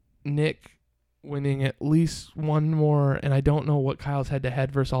Nick winning at least one more, and I don't know what Kyle's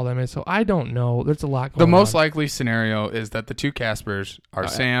head-to-head versus all them is, so I don't know. There's a lot going on. The most likely scenario is that the two Caspers are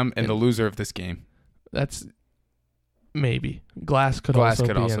Sam and the loser of this game. That's maybe. Glass could also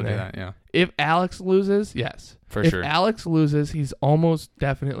do that, yeah. If Alex loses, yes. For sure. If Alex loses, he's almost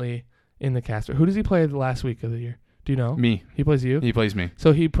definitely in the Casper. Who does he play the last week of the year? Do you know? Me. He plays you? He plays me.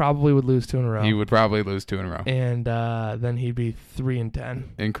 So he probably would lose 2 in a row. He would probably lose 2 in a row. And then he'd be 3-10.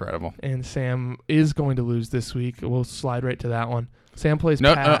 Incredible. And Sam is going to lose this week. We'll slide right to that one. Sam plays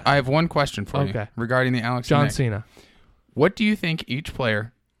No, Pat. I have one question for you regarding the Alex John and Nick. Cena. What do you think each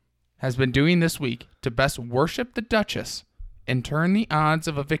player has been doing this week to best worship the Duchess and turn the odds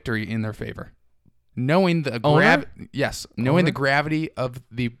of a victory in their favor? Knowing the the gravity of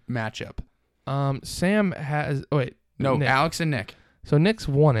the matchup. Sam has. Oh wait, no, Nick. Alex and Nick. So Nick's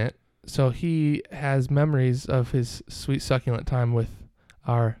won it. So he has memories of his sweet succulent time with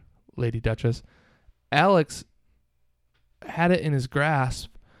our Lady Duchess. Alex had it in his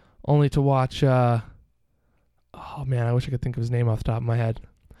grasp, only to watch. Oh man, I wish I could think of his name off the top of my head.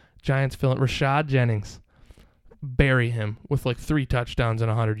 Giants filling Rashad Jennings. Bury him with like 3 touchdowns and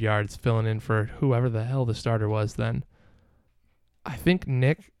 100 yards, filling in for whoever the hell the starter was then. I think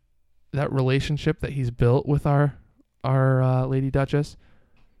Nick, that relationship that he's built with our Lady Duchess,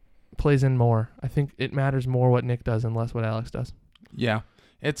 plays in more. I think it matters more what Nick does and less what Alex does. Yeah.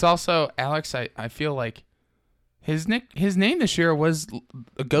 It's also, Alex, I feel like his name this year was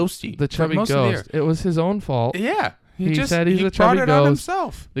a ghosty. The chubby ghost. It was his own fault. Yeah. He said he's a brought chubby it ghost. on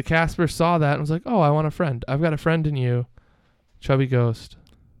himself. The Casper saw that and was like, oh, I want a friend. I've got a friend in you. Chubby ghost.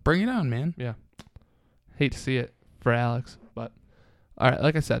 Bring it on, man. Yeah. Hate to see it for Alex, but all right,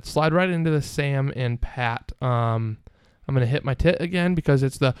 like I said, slide right into the Sam and Pat. I'm going to hit my tit again because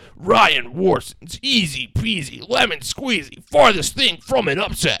it's the Ryan Warson's easy peasy lemon squeezy farthest thing from an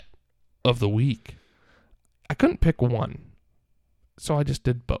upset of the week. I couldn't pick one, so I just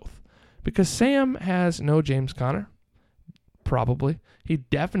did both. Because Sam has no James Conner, probably. He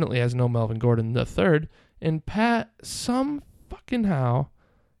definitely has no Melvin Gordon III. And Pat, some fucking how,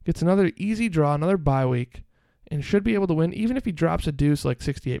 gets another easy draw, another bye week, and should be able to win even if he drops a deuce like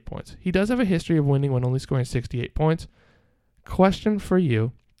 68 points. He does have a history of winning when only scoring 68 points. Question for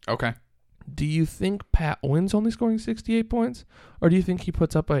you. Okay. Do you think Pat wins only scoring 68 points? Or do you think he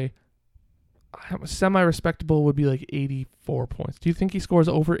puts up a semi-respectable would be like 84 points? Do you think he scores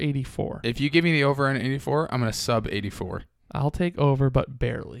over 84? If you give me the over on 84, I'm going to sub 84. I'll take over, but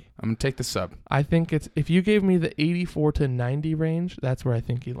barely. I'm going to take the sub. I think it's, if you gave me the 84 to 90 range, that's where I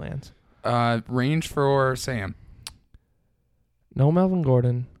think he lands. Range for Sam. No Melvin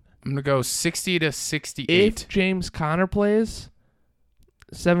Gordon. I'm going to go 60 to 68. If James Conner plays,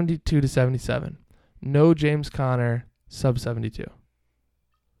 72 to 77. No James Conner, sub 72.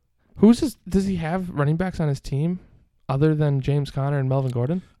 Does he have running backs on his team other than James Conner and Melvin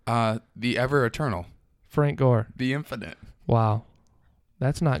Gordon? The ever eternal. Frank Gore. The infinite. Wow.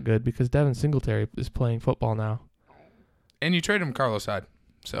 That's not good because Devin Singletary is playing football now. And you trade him Carlos Hyde.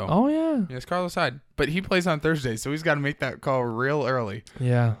 So. Oh, yeah. Yes, Carlos Hyde. But he plays on Thursday, so he's got to make that call real early.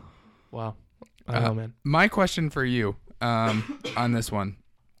 Yeah. Wow. I know, man. My question for you on this one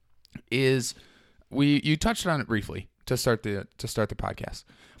is, you touched on it briefly to start the podcast.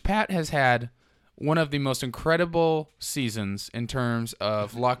 Pat has had one of the most incredible seasons in terms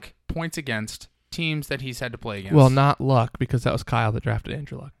of luck, points against, teams that he's had to play against. Well, not luck, because that was Kyle that drafted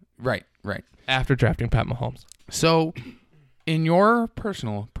Andrew Luck. Right. After drafting Pat Mahomes. So, in your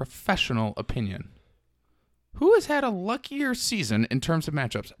professional opinion, who has had a luckier season in terms of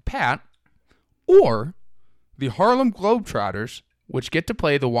matchups, Pat or the Harlem Globetrotters, which get to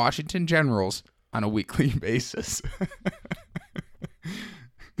play the Washington Generals on a weekly basis?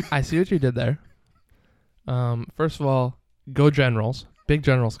 I see what you did there. First of all, go Generals. Big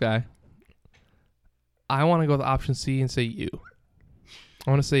Generals guy. I want to go with option C and say you. I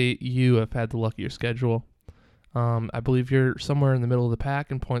want to say you have had the luckier schedule. I believe you're somewhere in the middle of the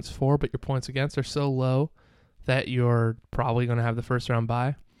pack in points for, but your points against are so low that you're probably going to have the first round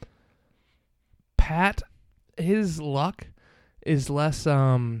bye. Pat, his luck is less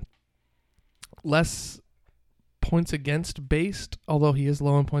points against based, although he is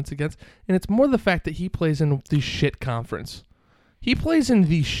low in points against, and it's more the fact that he plays in the shit conference. He plays in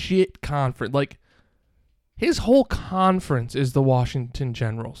the shit conference. Like, his whole conference is the Washington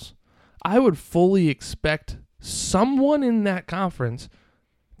Generals. I would fully expect someone in that conference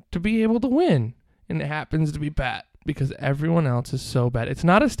to be able to win, and it happens to be Pat because everyone else is so bad. It's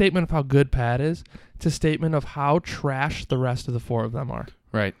not a statement of how good Pat is. It's a statement of how trash the rest of the four of them are.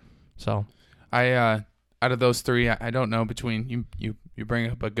 Right. So, out of those three, I don't know, between you bring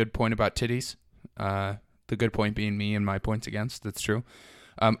up a good point about titties. The good point being me and my points against. That's true.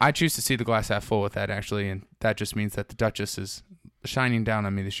 I choose to see the glass half full with that, actually, and that just means that the Duchess is shining down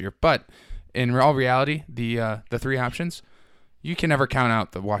on me this year. But in all reality, the three options, you can never count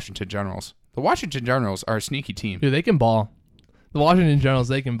out the Washington Generals. The Washington Generals are a sneaky team. Dude, they can ball. The Washington Generals,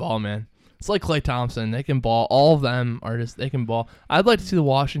 they can ball, man. It's like Klay Thompson. They can ball. All of them are just, they can ball. I'd like to see the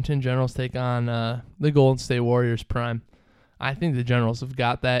Washington Generals take on the Golden State Warriors prime. I think the Generals have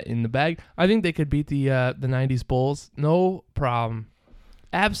got that in the bag. I think they could beat the 90s Bulls. No problem.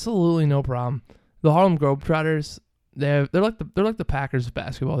 Absolutely no problem. The Harlem Globetrotters, they're like the Packers of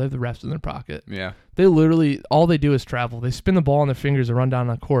basketball. They have the refs in their pocket. Yeah. They literally, all they do is travel. They spin the ball on their fingers and run down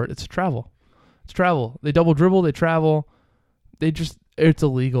on court. It's travel. It's travel. They double dribble. They travel. It's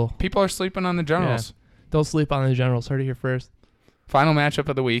illegal. People are sleeping on the Generals. Yeah. Don't sleep on the Generals. Heard it here first. Final matchup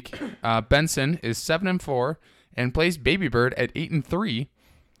of the week. Benson is 7-4 and plays Baby Bird at 8-3.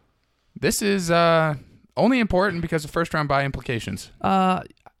 This is only important because of first round bye implications.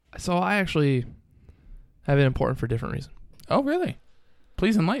 So I actually have it important for a different reason. Oh, really?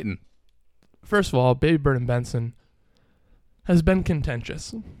 Please enlighten. First of all, Baby Bird and Benson has been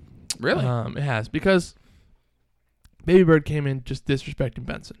contentious. Really? It has, because Baby Bird came in just disrespecting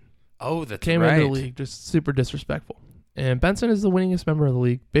Benson. Oh, that's Came right. into the league just super disrespectful. And Benson is the winningest member of the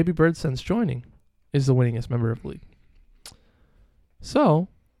league. Baby Bird, since joining, is the winningest member of the league. So,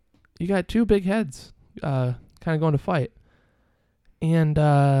 you got two big heads kind of going to fight. And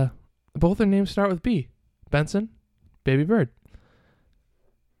both their names start with B. Benson, Baby Bird.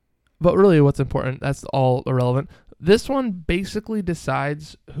 But really what's important, that's all irrelevant. This one basically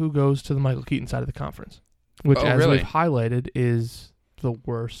decides who goes to the Michael Keaton side of the conference, which, as really? we've highlighted, is the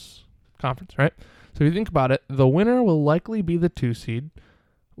worst conference, right? So if you think about it, the winner will likely be the 2 seed,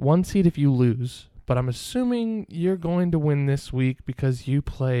 1 seed if you lose, but I'm assuming you're going to win this week because you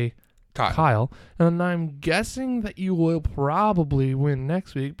play Kyle. And I'm guessing that you will probably win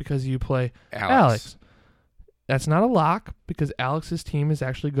next week because you play Alex. That's not a lock because Alex's team is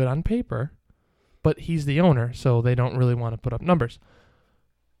actually good on paper, but he's the owner, so they don't really want to put up numbers.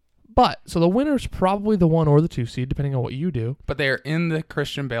 But, so the winner's probably the 1 or the 2 seed, depending on what you do. But they are in the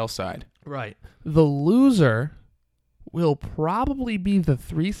Christian Bale side. Right. The loser will probably be the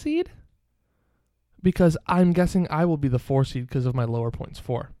 3 seed because I'm guessing I will be the 4 seed because of my lower points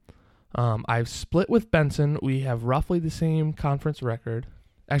 4. I've split with Benson. We have roughly the same conference record.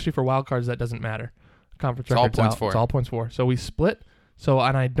 Actually, for wild cards, that doesn't matter. Conference record's all points out. 4. It's all points 4. So we split.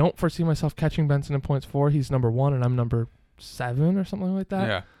 And I don't foresee myself catching Benson in points 4. He's number 1 and I'm number 7 or something like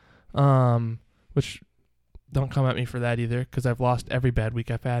that. Yeah. Which don't come at me for that either because I've lost every bad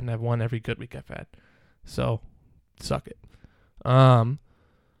week I've had and I've won every good week I've had. So, suck it. I'm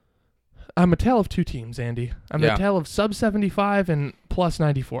a tale of 2 teams, Andy. I'm a tale of sub 75 and plus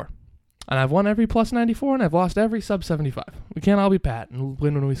 94. And I've won every plus 94 and I've lost every sub 75. We can't all be Pat and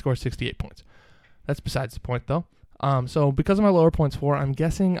win when we score 68 points. That's besides the point, though. So because of my lower points 4, I'm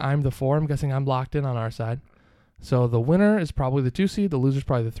guessing I'm the 4. I'm guessing I'm locked in on our side. So the winner is probably the 2 seed. The loser's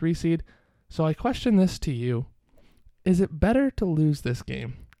probably the 3 seed. So I question this to you. Is it better to lose this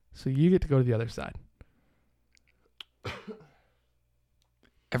game so you get to go to the other side?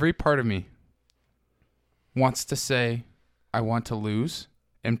 Every part of me wants to say I want to lose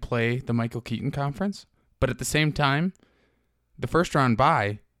and play the Michael Keaton conference. But at the same time, the first round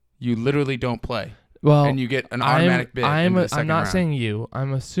bye, you literally don't play. Well, and you get an automatic bid into the second I'm not round. saying you.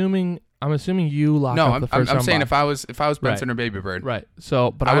 I'm assuming you lock up the first round. I'm saying bye. if I was Benson or Baby Bird, Right. So,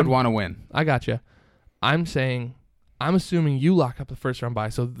 but I would want to win. I got you. I'm assuming you lock up the first round bye.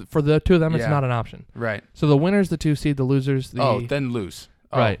 So for the 2 of them, it's not an option. Right. So the winner's the 2 seed. The loser's the then lose.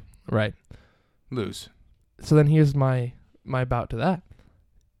 Right. Lose. So then here's my bout to that.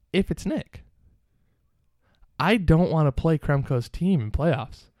 If it's Nick, I don't want to play Kremko's team in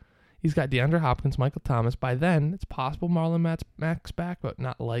playoffs. He's got DeAndre Hopkins, Michael Thomas. By then, it's possible Marlon Mack's back, but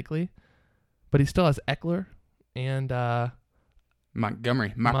not likely. But he still has Eckler and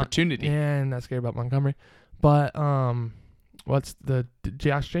Montgomery. Opportunity. And not scared about Montgomery. But what's the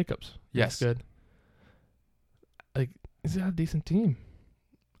Josh Jacobs? Yes. That's good. Like, he's got a decent team.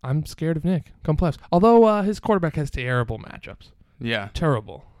 I'm scared of Nick. Come playoffs. Although his quarterback has terrible matchups. Yeah.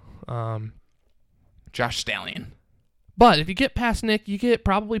 Terrible. Josh Stallion. But if you get past Nick, you get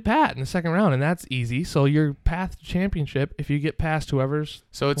probably Pat in the second round, and that's easy. So your path to championship, if you get past whoever's...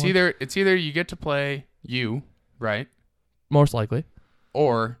 So it's either you get to play you, right? Most likely.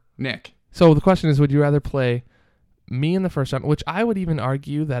 Or Nick. So the question is, would you rather play me in the first round, which I would even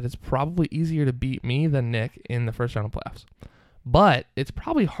argue that it's probably easier to beat me than Nick in the first round of playoffs. But it's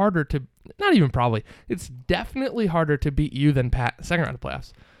probably harder to... Not even probably. It's definitely harder to beat you than Pat in the second round of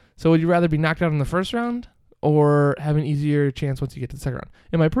playoffs. So would you rather be knocked out in the first round or have an easier chance once you get to the second round?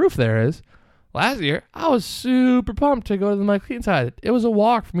 And my proof there is, last year, I was super pumped to go to the Michael Keaton side. It was a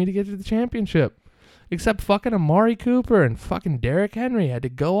walk for me to get to the championship. Except fucking Amari Cooper and fucking Derrick Henry had to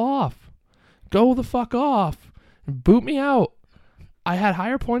go off. Go the fuck off. And boot me out. I had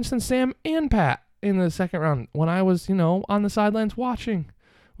higher points than Sam and Pat in the second round when I was, on the sidelines watching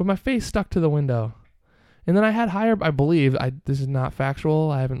with my face stuck to the window. And then I had higher, I believe, this is not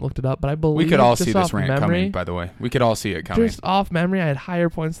factual, I haven't looked it up, but I believe We could all just see this off rant memory, coming, by the way. We could all see it coming. Just off memory, I had higher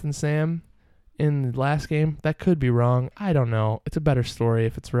points than Sam in the last game. That could be wrong. I don't know. It's a better story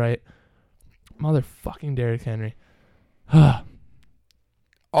if it's right. Motherfucking Derrick Henry.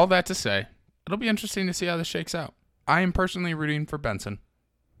 All that to say, it'll be interesting to see how this shakes out. I am personally rooting for Benson.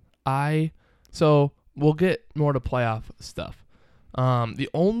 So we'll get more to playoff stuff. The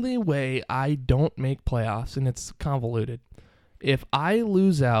only way I don't make playoffs, and it's convoluted, if I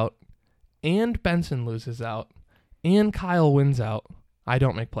lose out and Benson loses out and Kyle wins out, I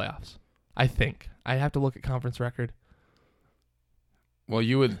don't make playoffs. I think. I have to look at conference record. Well,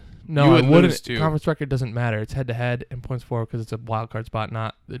 you would. No, you would I wouldn't. lose too. Conference record doesn't matter. It's head-to-head and points forward because it's a wild card spot,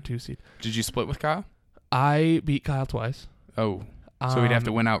 not the 2 seed. Did you split with Kyle? I beat Kyle twice. Oh, so we'd have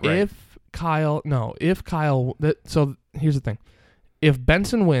to win outright. So here's the thing. If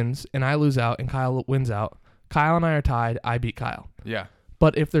Benson wins and I lose out and Kyle wins out, Kyle and I are tied. I beat Kyle. Yeah.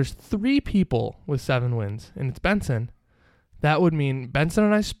 But if there's 3 people with 7 wins and it's Benson, that would mean Benson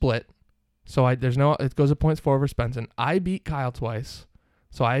and I split. So it goes to points forward versus Benson. I beat Kyle twice.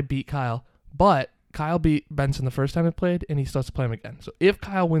 So I beat Kyle. But Kyle beat Benson the first time he played and he still has to play him again. So if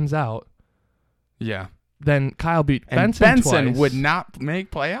Kyle wins out, yeah, then Kyle beat and Benson twice. would not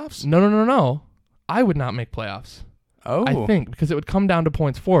make playoffs? No. I would not make playoffs. Oh. I think because it would come down to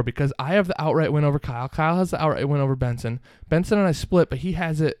points forward because I have the outright win over Kyle. Kyle has the outright win over Benson. Benson and I split, but he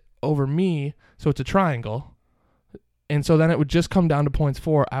has it over me, so it's a triangle. And so then it would just come down to points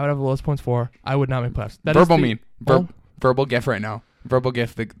for. I would have the lowest points for. I would not make playoffs. Verbal gift right now. Verbal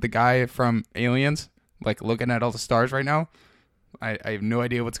gift. The guy from Aliens, like looking at all the stars right now. I have no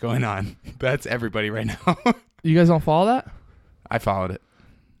idea what's going on. That's everybody right now. You guys don't follow that? I followed it.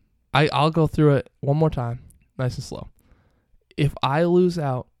 I'll go through it one more time, nice and slow. If I lose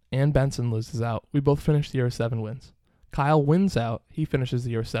out and Benson loses out, we both finish the year with 7 wins. Kyle wins out, he finishes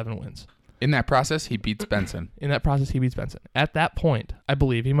the year with 7 wins. In that process, he beats Benson. At that point, I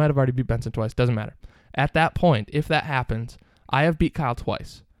believe, he might have already beat Benson twice, doesn't matter. At that point, if that happens, I have beat Kyle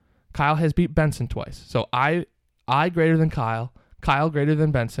twice. Kyle has beat Benson twice. So I greater than Kyle greater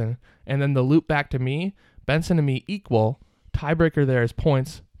than Benson, and then the loop back to me, Benson and me equal. Tiebreaker there is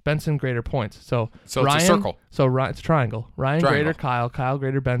points, Benson greater points. So Ryan, it's a circle. So it's a triangle. Ryan greater Kyle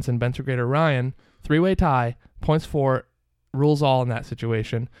greater Benson greater Ryan, 3-way tie, points for, rules all in that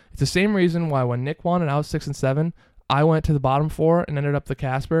situation. It's the same reason why when Nick won and I was 6 and 7, I went to the bottom 4 and ended up the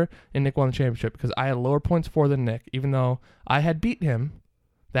Casper, and Nick won the championship because I had lower points for than Nick, even though I had beat him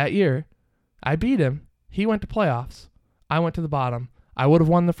that year. I beat him. He went to playoffs. I went to the bottom. I would have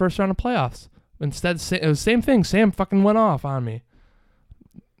won the first round of playoffs. Instead, it was the same thing. Sam fucking went off on me.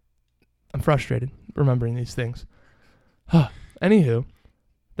 I'm frustrated remembering these things. Anywho,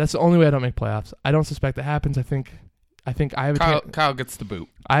 that's the only way I don't make playoffs. I don't suspect that happens. I think I have Kyle gets the boot.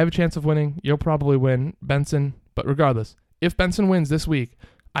 I have a chance of winning. You'll probably win, Benson. But regardless, if Benson wins this week,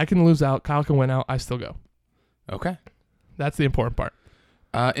 I can lose out. Kyle can win out. I still go. Okay. That's the important part.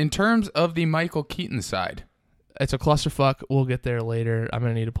 In terms of the Michael Keaton side, it's a clusterfuck. We'll get there later. I'm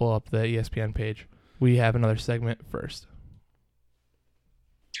going to need to pull up the ESPN page. We have another segment first.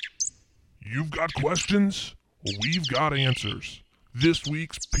 You've got questions? We've got answers. This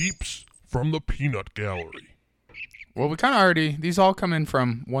week's Peeps from the Peanut Gallery. Well, we kind of already, these all come in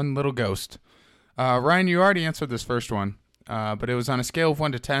from one little ghost. Ryan, you already answered this first one, but it was on a scale of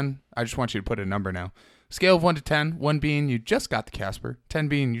 1 to 10. I just want you to put a number now. Scale of 1 to 10, 1 being you just got the Casper, 10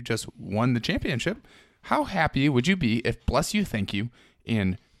 being you just won the championship. How happy would you be if Bless You Thank You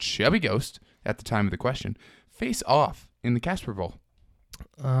and Chubby Ghost, at the time of the question, face off in the Casper Bowl?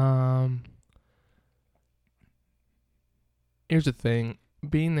 Here's the thing.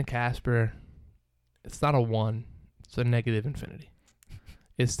 Being the Casper, it's not a 1. It's a negative infinity.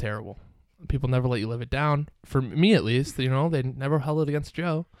 It's terrible. People never let you live it down. For me, at least, they never held it against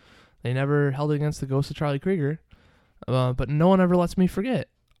Joe. They never held it against the ghost of Charlie Krieger. But no one ever lets me forget.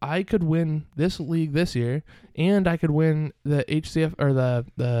 I could win this league this year, and I could win the HCF or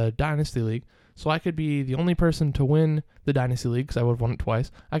the Dynasty League. So I could be the only person to win the Dynasty League because I would have won it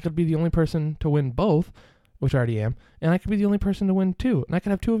twice. I could be the only person to win both, which I already am, and I could be the only person to win 2. And I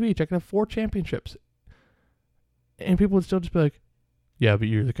could have 2 of each. I could have 4 championships. And people would still just be like, yeah, but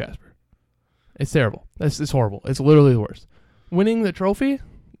you're the Casper. It's terrible. It's horrible. It's literally the worst. Winning the trophy,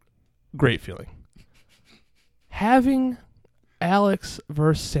 great feeling. Having Alex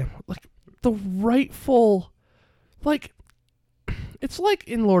versus Sam, like the rightful, like it's like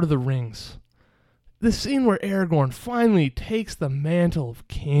in Lord of the Rings, the scene where Aragorn finally takes the mantle of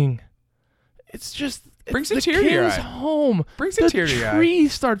king. It's just Brings a the tear to your king's eye. home. Brings a The tear to your eye. tree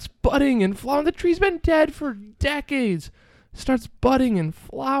starts budding and flowering. The tree's been dead for decades. Starts budding and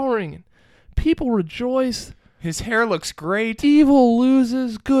flowering, and people rejoice. His hair looks great. Evil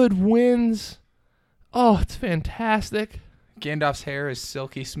loses, good wins. Oh, it's fantastic. Gandalf's hair is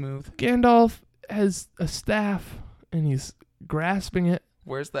silky smooth. Gandalf has a staff, and he's grasping it.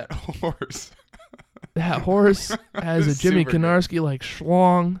 Where's that horse? That horse has a Jimmy Super good. Konarski-like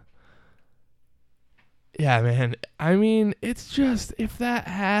schlong. Yeah, man. I mean, it's just, if that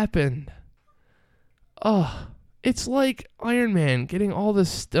happened, it's like Iron Man getting all the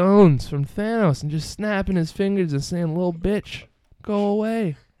stones from Thanos and just snapping his fingers and saying, little bitch, go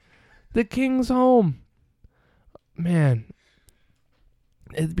away. The king's home. Man,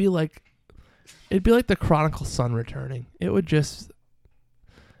 it'd be like the Chronicle Sun returning. It would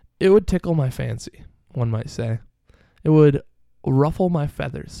tickle my fancy, one might say. It would ruffle my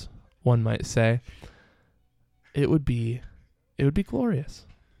feathers, one might say. It would be glorious.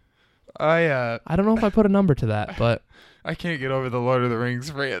 I don't know if I put a number to that, but I can't get over the Lord of the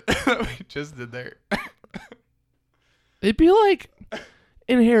Rings rant that we just did there. it'd be like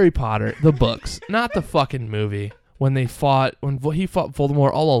in Harry Potter, the books, not the fucking movie, when he fought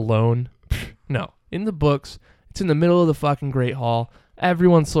Voldemort all alone. No, in the books, it's in the middle of the fucking Great Hall.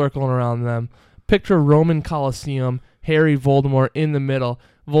 Everyone's circling around them. Picture Roman Colosseum, Harry, Voldemort in the middle.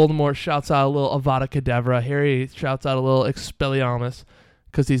 Voldemort shouts out a little Avada Kedavra. Harry shouts out a little Expelliarmus,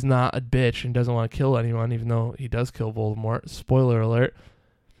 because he's not a bitch and doesn't want to kill anyone, even though he does kill Voldemort. Spoiler alert.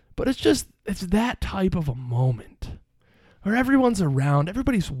 But it's that type of a moment where everyone's around,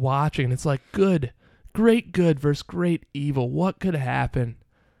 everybody's watching. It's like great good versus great evil. What could happen?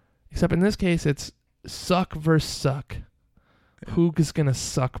 Except in this case, it's suck versus suck. Who is going to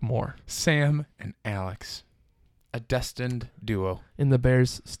suck more? Sam and Alex. A destined duo. And the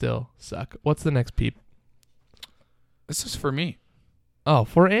Bears still suck. What's the next peep? This is for me. Oh,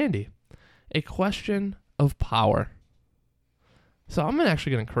 for Andy. A question of power. So I'm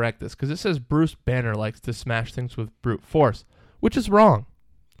actually going to correct this because it says Bruce Banner likes to smash things with brute force, which is wrong.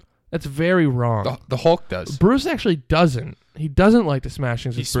 That's very wrong. The Hulk does. Bruce actually doesn't. He doesn't like to smash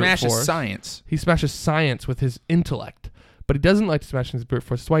things He with brute force. smashes science. He smashes science with his intellect. But he doesn't like to smash things with brute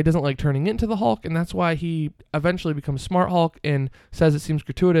force. That's why he doesn't like turning into the Hulk, and that's why he eventually becomes Smart Hulk and says it seems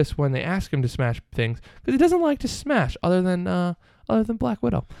gratuitous when they ask him to smash things, because he doesn't like to smash other than Black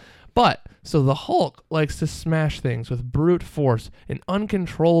Widow. But, so the Hulk likes to smash things with brute force and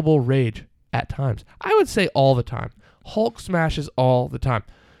uncontrollable rage at times. I would say all the time. Hulk smashes all the time.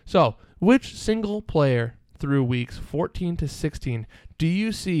 So, which single player through weeks 14 to 16 do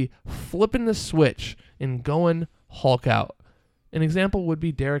you see flipping the switch and going Hulk out? An example would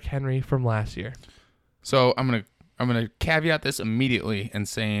be Derrick Henry from last year. So I'm gonna caveat this immediately and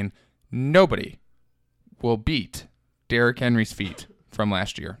saying nobody will beat Derrick Henry's feat from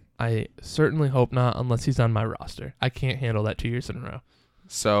last year. I certainly hope not, unless he's on my roster. I can't handle that 2 years in a row.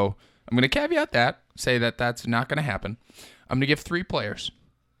 So I'm gonna caveat that, say that that's not gonna happen. I'm gonna give three players,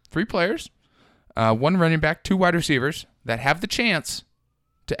 one running back, two wide receivers that have the chance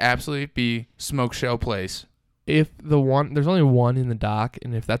to absolutely be smoke show plays. If there's only one in the doc,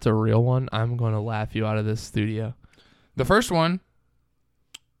 and if that's a real one, I'm going to laugh you out of this studio. The first one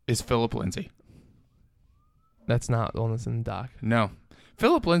is Philip Lindsay. That's not the one that's in the doc. No.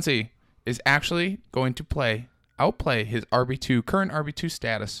 Philip Lindsay is actually going to outplay his current RB2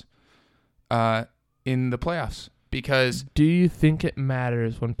 status in the playoffs. Because do you think it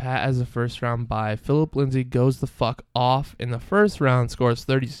matters when Pat has a first-round bye? Philip Lindsay goes the fuck off in the first round, scores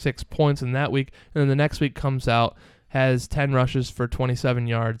 36 points in that week, and then the next week comes out, has 10 rushes for 27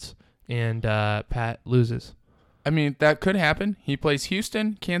 yards, and Pat loses. I mean, that could happen. He plays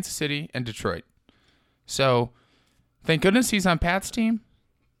Houston, Kansas City, and Detroit. So, thank goodness he's on Pat's team,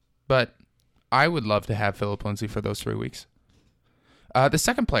 but I would love to have Philip Lindsay for those 3 weeks. The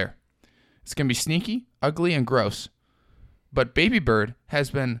second player. It's going to be sneaky, ugly, and gross. But Baby Bird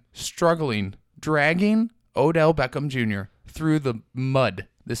has been struggling, dragging Odell Beckham Jr. through the mud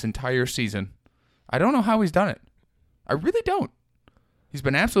this entire season. I don't know how he's done it. I really don't. He's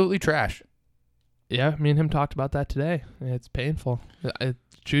been absolutely trash. Yeah, me and him talked about that today. It's painful. It's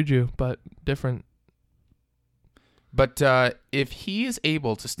juju, but different. But if he is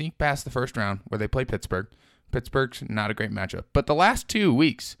able to sneak past the first round where they play Pittsburgh's not a great matchup. But the last 2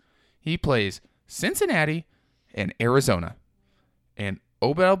 weeks, he plays Cincinnati and Arizona. And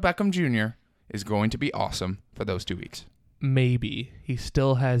Odell Beckham Jr. is going to be awesome for those 2 weeks. Maybe. He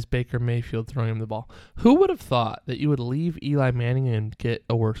still has Baker Mayfield throwing him the ball. Who would have thought that you would leave Eli Manning and get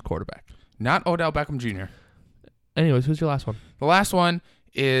a worse quarterback? Not Odell Beckham Jr. Anyways, who's your last one? The last one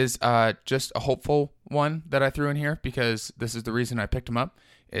is just a hopeful one that I threw in here because this is the reason I picked him up,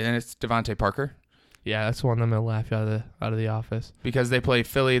 and it's Devontae Parker. Yeah, that's one I'm gonna laugh you out of the office. Because they play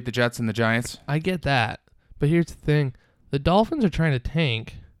Philly, the Jets, and the Giants. I get that, but here's the thing: the Dolphins are trying to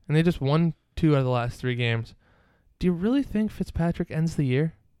tank, and they just won 2 out of the last 3 games. Do you really think Fitzpatrick ends the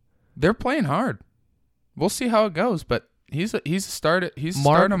year? They're playing hard. We'll see how it goes, but he's started. He's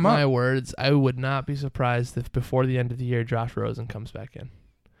Mark starting them my up. words, I would not be surprised if before the end of the year, Josh Rosen comes back in,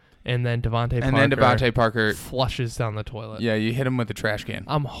 and then Devontae Parker flushes down the toilet. Yeah, you hit him with the trash can.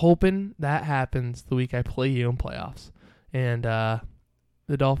 I'm hoping that happens the week I play you in playoffs, and the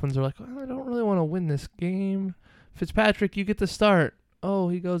Dolphins are like, well, I don't really want to win this game. Fitzpatrick, you get the start. Oh,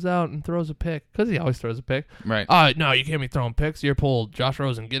 he goes out and throws a pick because he always throws a pick. Right. No, you can't be throwing picks. You're pulled. Josh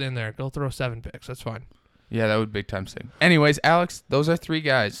Rosen, get in there. Go throw 7 picks. That's fine. Yeah, that would big time sting. Anyways, Alex, those are 3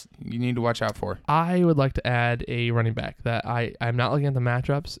 guys you need to watch out for. I would like to add a running back that I'm not looking at the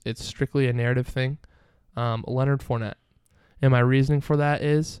matchups. It's strictly a narrative thing. Leonard Fournette. And my reasoning for that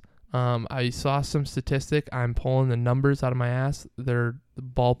is I saw some statistic. I'm pulling the numbers out of my ass. They're the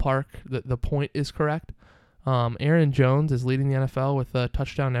ballpark. The point is correct. Aaron Jones is leading the NFL with a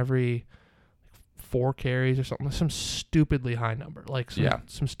touchdown every 4 carries or something. Some stupidly high number.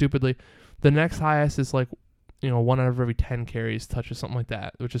 Some stupidly. The next highest is 1 out of every 10 carries touches, something like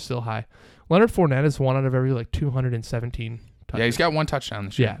that, which is still high. Leonard Fournette is 1 out of every 217 touches. Yeah, he's got 1 touchdown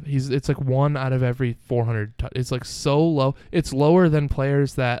this year. Yeah, it's 1 out of every 400. It's so low. It's lower than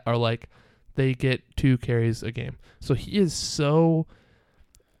players that are they get 2 carries a game. So he is so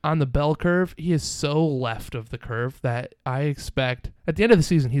on the bell curve. He is so left of the curve that I expect at the end of the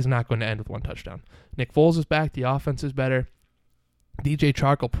season he's not going to end with 1 touchdown. Nick Foles is back. The offense is better. DJ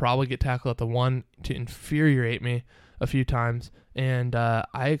Chark will probably get tackled at the 1 to infuriate me a few times. And I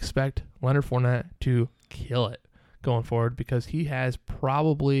expect Leonard Fournette to kill it going forward because he has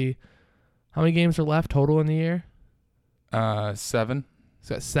probably – how many games are left total in the year? 7. He's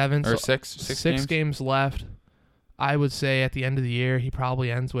got 7. Or so 6 games left. I would say at the end of the year he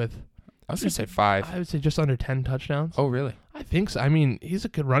probably ends with – I was going to say 5. I would say just under 10 touchdowns. Oh, really? I think so. I mean, he's a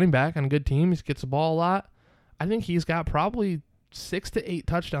good running back on a good team. He gets the ball a lot. I think he's got probably 6 to 8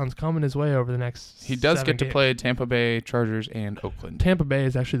 touchdowns coming his way over the next. He does 7 get to games. play Tampa Bay, Chargers, and Oakland. Tampa Bay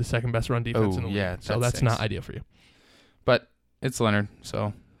is actually the second best run defense in the league. Yeah, so that's stinks. not ideal for you. But it's Leonard,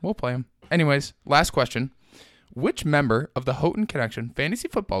 so we'll play him. Anyways, last question. Which member of the Houghton Connection Fantasy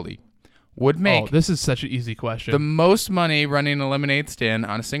Football League would make this is such an easy question. the most money running a lemonade stand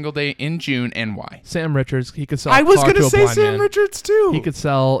on a single day in June, and why? Sam Richards. He could sell. I was going to say Sam Richards too. He could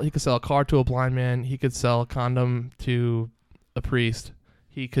sell a car to a blind man. He could sell a condom to a priest.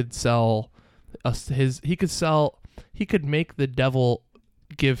 He could sell He could make the devil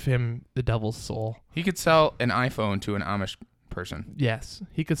give him the devil's soul. He could sell an iPhone to an Amish person. Yes,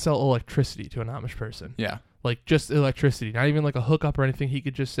 he could sell electricity to an Amish person. Yeah. Just electricity, not even a hookup or anything. He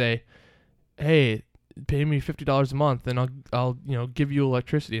could just say, "Hey, pay me $50 a month, and I'll give you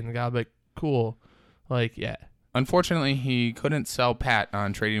electricity." And the guy will be like, "Cool," yeah. Unfortunately, he couldn't sell Pat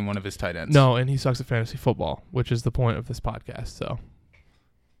on trading one of his tight ends. No, and he sucks at fantasy football, which is the point of this podcast. So,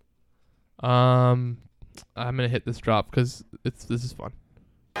 I'm gonna hit this drop because this is fun.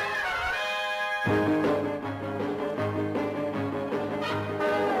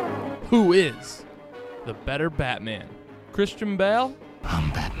 Who is the better Batman? Christian Bale?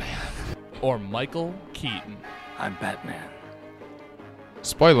 I'm Batman. Or Michael Keaton? I'm Batman.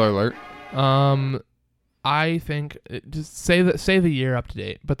 Spoiler alert. I think just say the year up to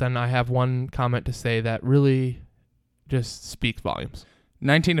date, but then I have one comment to say that really just speaks volumes.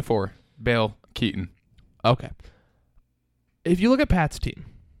 19-4, Bale, Keaton. Okay. If you look at Pat's team,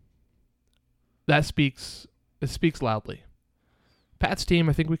 it speaks loudly. Pat's team,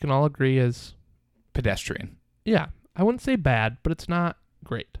 I think we can all agree, is Pedestrian. yeah, I wouldn't say bad, but it's not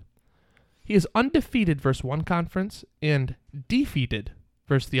great. He is undefeated versus one conference and defeated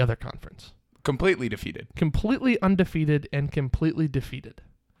versus the other conference. Completely defeated. Completely undefeated and completely defeated.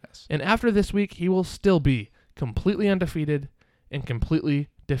 Yes. And after this week, he will still be completely undefeated and completely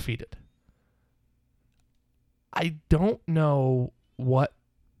defeated. I don't know what...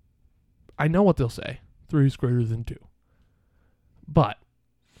 I know what they'll say. 3 is greater than 2. But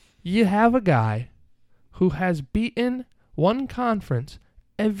you have a guy who has beaten one conference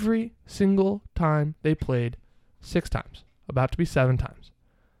every single time they played 6 times, about to be 7 times,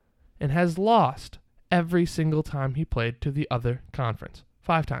 and has lost every single time he played to the other conference,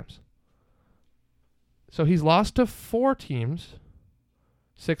 5 times. So he's lost to 4 teams,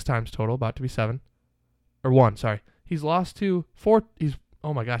 6 times total, about to be 7. Or 1, sorry. He's lost to 4.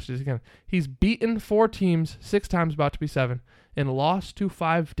 Oh my gosh, he's beaten 4 teams 6 times, about to be 7, and lost to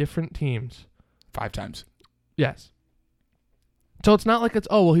 5 different teams. 5 times. Yes. So it's not like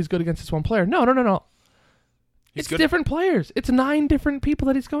he's good against this one player. No. It's different players. It's 9 different people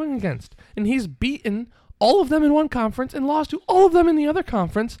that he's going against. And he's beaten all of them in one conference and lost to all of them in the other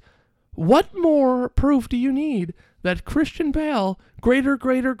conference. What more proof do you need that Christian Bale, greater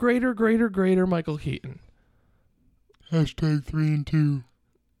Michael Keaton? Hashtag 3-2.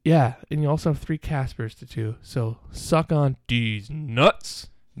 Yeah, and you also have 3 Caspers to 2. So suck on these nuts.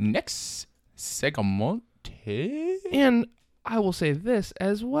 Next segment. And I will say this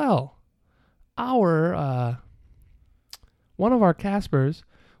as well. One of our Caspers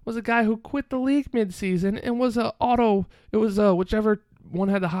was a guy who quit the league mid-season and was whichever one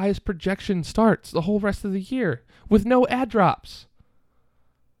had the highest projection starts the whole rest of the year with no ad drops.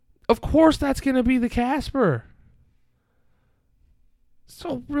 Of course that's going to be the Casper.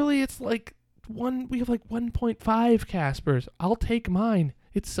 So really it's like we have like 1.5 Caspers. I'll take mine.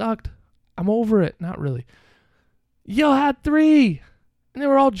 It sucked. I'm over it. Not really. Y'all had 3. And they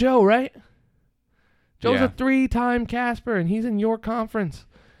were all Joe, right? Joe's a 3-time Casper, and he's in your conference.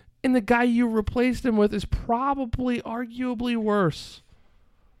 And the guy you replaced him with is probably arguably worse.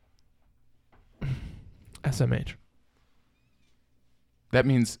 SMH. That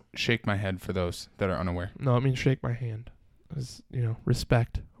means shake my head for those that are unaware. No, it means shake my hand. Because,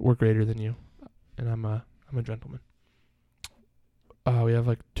 respect. We're greater than you. And I'm a gentleman. We have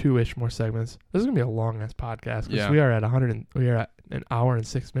like 2-ish more segments. This is going to be a long-ass podcast. Because we are at an hour and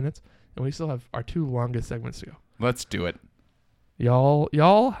 6 minutes. And we still have our 2 longest segments to go. Let's do it. Y'all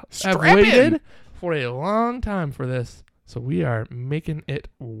have waited for a long time for this. So we are making it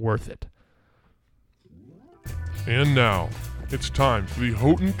worth it. And now, it's time for the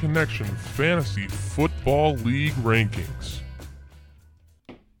Houghton Connection Fantasy Football League Rankings.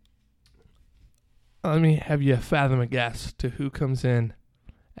 Let me have you fathom a guess to who comes in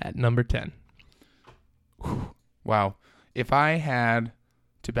at number 10. Wow. If I had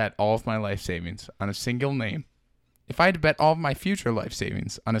to bet all of my life savings on a single name, if I had to bet all of my future life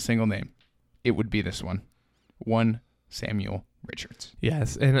savings on a single name, it would be this one. One Samuel Richards.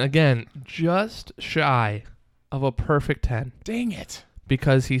 Yes, and again, just shy of a perfect 10. Dang it.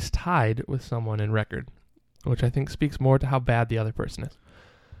 Because he's tied with someone in record, which I think speaks more to how bad the other person is.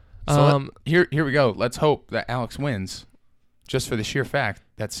 So here we go. Let's hope that Alex wins, just for the sheer fact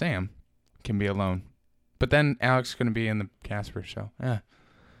that Sam can be alone. But then Alex is going to be in the Casper show.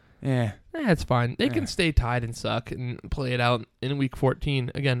 Yeah. It's fine. They can stay tied and suck and play it out in week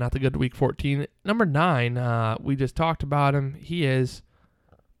 14. Again, not the good week 14. Number 9, we just talked about him. He is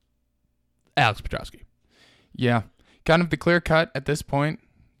Alex Petrowski. Yeah. Kind of the clear cut at this point.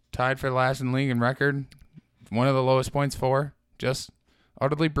 Tied for last in league in record. One of the lowest points for. Just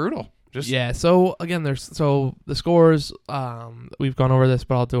utterly brutal. So again, the scores, we've gone over this,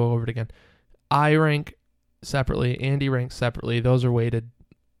 but I'll do over it again. I rank separately. Andy ranks separately. Those are weighted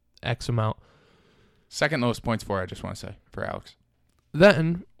X amount. Second lowest points for, I just want to say, for Alex.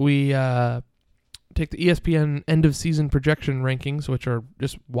 Then we take the ESPN end of season projection rankings, which are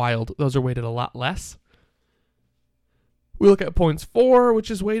just wild. Those are weighted a lot less. We look at points for, which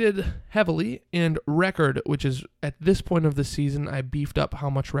is weighted heavily, and record, which is at this point of the season, I beefed up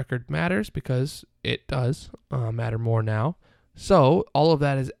how much record matters because it does matter more now. So all of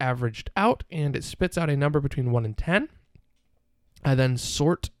that is averaged out, and it spits out a number between 1 and 10. I then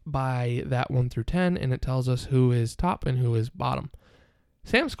sort by that 1 through 10, and it tells us who is top and who is bottom.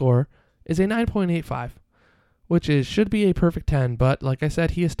 Sam's score is a 9.85, which should be a perfect 10, but like I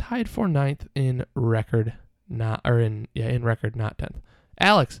said, he is tied for 9th in record, in record, not 10th.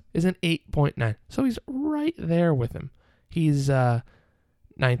 Alex is an 8.9, so he's right there with him. He's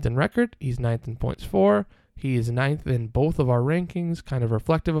 9th in record, he's 9th in points for, he is 9th in both of our rankings, kind of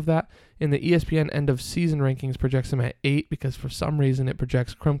reflective of that. In the ESPN end of season rankings projects him at 8 because for some reason it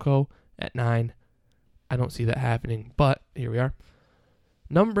projects Krumko at 9. I don't see that happening, but here we are.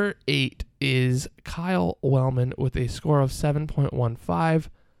 Number 8 is Kyle Wellman with a score of 7.15.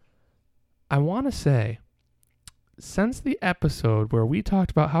 I want to say, since the episode where we talked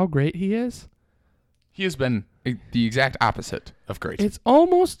about how great he is, he has been the exact opposite of great. It's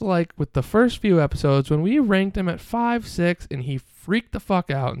almost like with the first few episodes when we ranked him at 5, 6, and he freaked the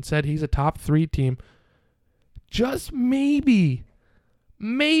fuck out and said he's a top 3 team. Just maybe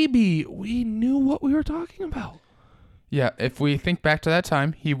we knew what we were talking about. Yeah, if we think back to that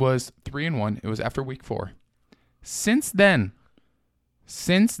time, he was 3-1. It was after week 4. Since then,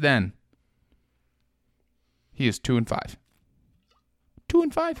 he is 2-5.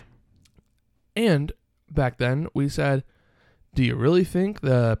 2-5. And back then we said Do you really think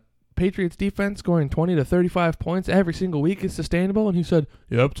the Patriots defense scoring 20 to 35 points every single week is sustainable? And he said,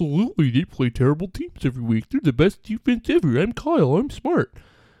 yeah, absolutely. They play terrible teams every week. They're the best defense ever. I'm Kyle. I'm smart.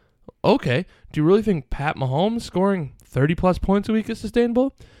 Okay. Do you really think Pat Mahomes scoring 30-plus points a week is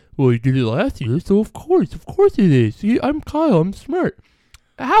sustainable? Well, he did it last year, so of course it is. See, I'm Kyle. I'm smart.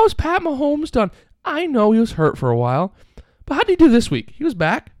 How's Pat Mahomes done? I know he was hurt for a while, but how did he do this week? He was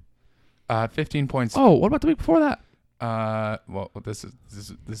back. 15 points. Oh, what about the week before that? Well, this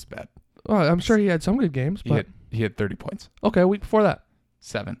is bad. Well, I'm sure he had some good games, but He had 30 points. okay, a week before that.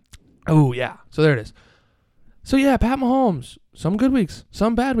 7. Oh, yeah. So there it is. So, yeah, Pat Mahomes, some good weeks,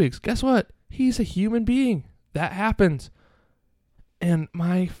 some bad weeks. Guess what? He's a human being. That happens. And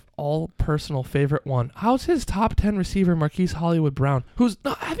my all-personal favorite one, how's his top 10 receiver, Marquise Hollywood Brown, who's,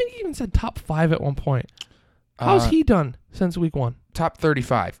 I think he even said top 5 at one point. How's he done since week 1? Top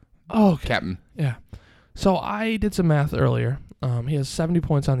 35. Oh, okay. Captain. Yeah. So I did some math earlier. He has 70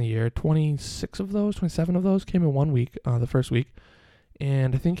 points on the year. 27 of those came in 1 week, the first week.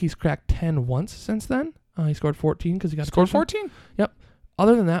 And I think he's cracked 10 once since then. He scored 14 because he got Scored 14? Yep.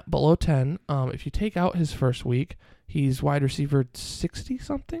 Other than that, below 10, if you take out his first week, he's wide receiver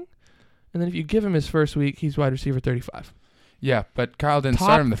 60-something. And then if you give him his first week, he's wide receiver 35. Yeah, but Kyle didn't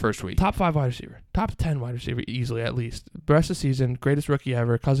start him the first week. Top 5 wide receiver. Top 10 wide receiver easily, at least. The rest of the season, greatest rookie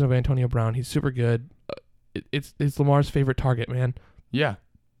ever, cousin of Antonio Brown. He's super good. It's Lamar's favorite target, man. Yeah.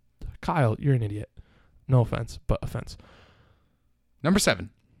 Kyle, you're an idiot. No offense, but offense. Number 7.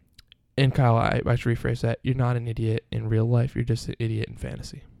 And Kyle, I should rephrase that. You're not an idiot in real life. You're just an idiot in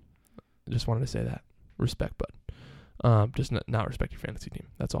fantasy. I just wanted to say that. Respect, bud. Just not respect your fantasy team.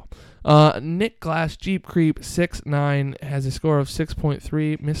 That's all. Nick Glass, Jeep Creep, 6'9", has a score of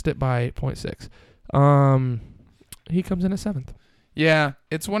 6.3. Missed it by 0.6. He comes in at 7th. Yeah,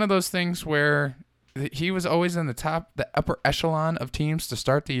 it's one of those things where he was always in the upper echelon of teams to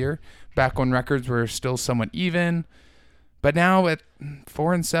start the year, back when records were still somewhat even. But now at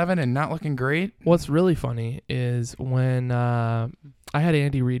 4-7 and not looking great. What's really funny is when I had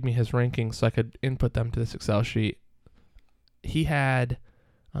Andy read me his rankings so I could input them to this Excel sheet. He had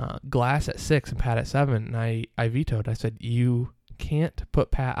Glass at 6 and Pat at 7, and I vetoed. I said, you can't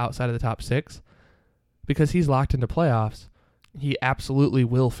put Pat outside of the top 6 because he's locked into playoffs. He absolutely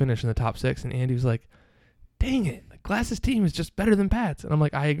will finish in the top 6. And Andy was like, dang it, Glass's team is just better than Pat's. And I'm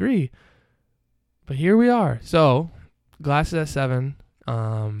like, I agree. But here we are. So Glass is at 7.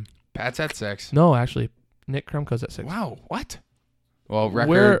 Pat's at 6. No, actually, Nick Kremko's at 6. Wow, what? Well,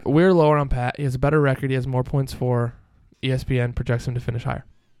 record. We're lower on Pat. He has a better record. He has more points for. ESPN projects him to finish higher.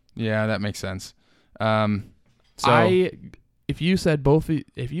 Yeah, that makes sense. If you said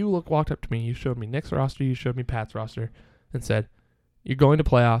if you walked up to me, you showed me Nick's roster, you showed me Pat's roster, and said, you're going to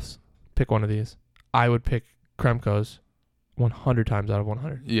playoffs, pick one of these, I would pick Kremko's 100 times out of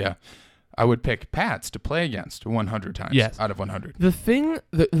 100. Yeah. I would pick Pat's to play against 100 times out of 100. The thing,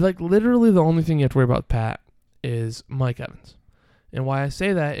 literally the only thing you have to worry about with Pat is Mike Evans. And why I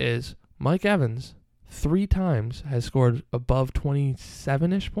say that is Mike Evans 3 times has scored above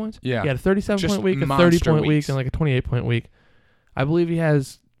 27-ish points. Yeah. He had a 37-point week, a 30-point week, and like a 28-point week. I believe he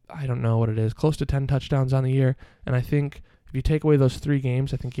has, I don't know what it is, close to 10 touchdowns on the year. And I think if you take away those 3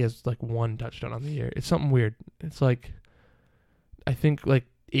 games, I think he has like 1 touchdown on the year. It's something weird. It's like, I think like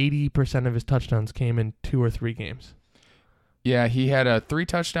 80% of his touchdowns came in 2 or 3 games. Yeah, he had a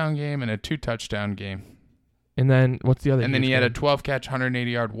 3-touchdown game and a 2-touchdown game. And then what's the other? And then he had game? a 12-catch,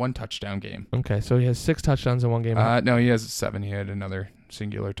 180-yard, 1-touchdown game. Okay, so he has 6 touchdowns in one game. No, he has 7. He had another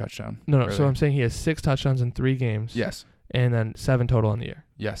singular touchdown. No. So I'm saying he has 6 touchdowns in 3 games. Yes. And then 7 total on the year.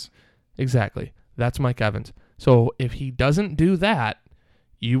 Yes. Exactly. That's Mike Evans. So if he doesn't do that,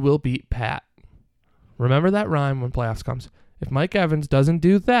 you will beat Pat. Remember that rhyme when playoffs comes. If Mike Evans doesn't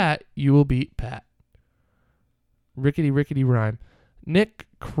do that, you will beat Pat. Rickety rhyme. Nick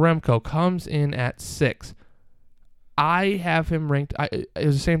Kremko comes in at 6. I have him ranked. It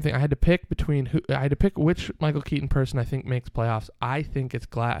was the same thing. I had to pick which Michael Keaton person I think makes playoffs. I think it's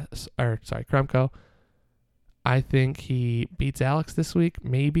Kremko. I think he beats Alex this week.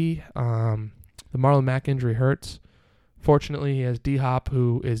 Maybe. The Marlon Mack injury hurts. Fortunately, he has D-Hop,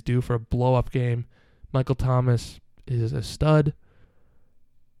 who is due for a blow-up game. Michael Thomas is a stud.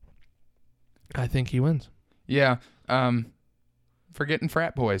 I think he wins. Yeah. Forgetting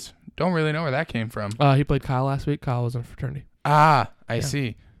frat boys. Don't really know where that came from. He played Kyle last week. Kyle was in fraternity. I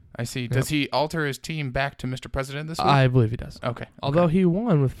see. Does he alter his team back to Mr. President this week? I believe he does. Okay. Although he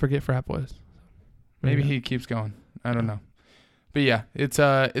won with Forget Frat Boys. Maybe he keeps going. I don't know. But yeah, it's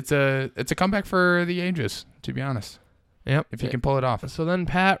a comeback for the ages, to be honest. Yep. if he can pull it off. So then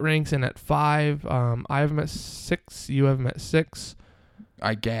Pat ranks in at 5. I have him at 6. You have him at 6.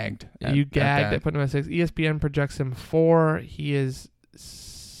 I gagged. You gagged that. at putting him at 6. ESPN projects him 4. He is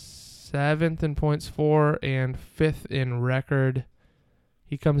 7th in points for and 5th in record.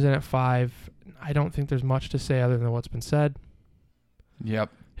 He comes in at 5. I don't think there's much to say other than what's been said.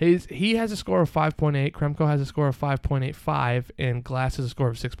 Yep. He has a score of 5.8. Kremko has a score of 5.85, and Glass has a score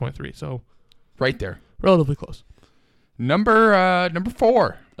of 6.3. So Right there. relatively close. Number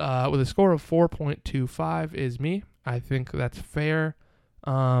 4. With a score of 4.25 is me. I think that's fair.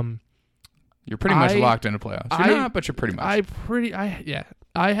 You're pretty much locked into playoffs. You're not, but you're pretty much.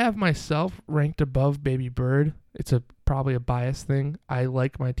 I have myself ranked above Baby Bird. It's probably a bias thing. I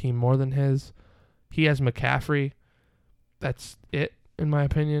like my team more than his. He has McCaffrey. That's it, in my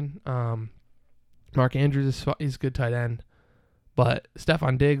opinion. Mark Andrews is a good tight end. But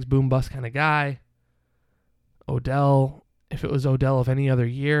Stephon Diggs, boom bust kind of guy. Odell, if it was Odell of any other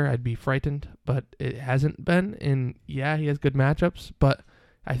year, I'd be frightened. But it hasn't been. And yeah, he has good matchups. But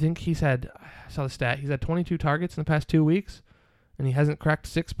I think I saw the stat, he's had 22 targets in the past 2 weeks. And he hasn't cracked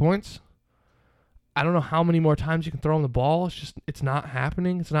 6 points. I don't know how many more times you can throw him the ball. It's not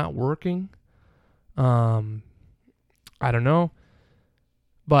happening. It's not working. I don't know.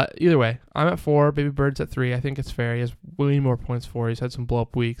 But either way, I'm at 4. Baby Bird's at 3. I think it's fair. He has way more points for. He's had some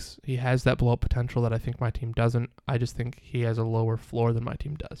blow-up weeks. He has that blow-up potential that I think my team doesn't. I just think he has a lower floor than my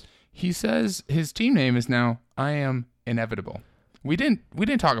team does. He says his team name is now I Am Inevitable. We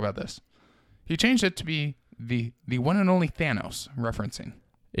didn't talk about this. He changed it to be the one and only Thanos referencing.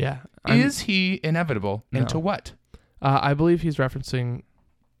 Yeah. Is he inevitable into what? I believe he's referencing,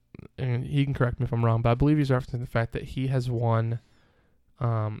 and he can correct me if I'm wrong, but I believe he's referencing the fact that he has won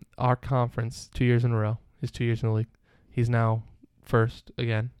our conference 2 years in a row. His 2 years in the league. He's now first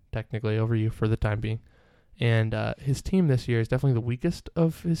again, technically, over you for the time being. And his team this year is definitely the weakest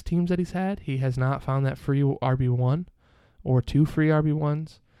of his teams that he's had. He has not found that free RB1 or 2 free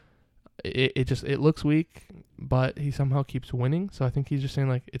RB1s. It looks weak, but he somehow keeps winning. So I think he's just saying,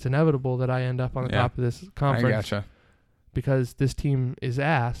 like, it's inevitable that I end up on the top of this conference. I gotcha. Because this team is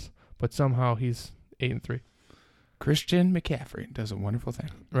ass, but somehow he's 8-3. Christian McCaffrey does a wonderful thing.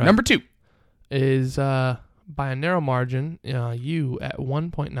 Right. Number 2 is by a narrow margin. You at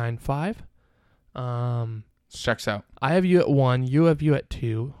 1.95. Checks out. I have you at 1. You have you at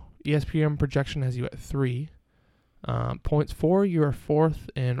 2. ESPN projection has you at 3. Points for, you are 4th,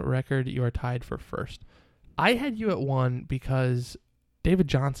 and record, you are tied for 1st. I had you at 1 because David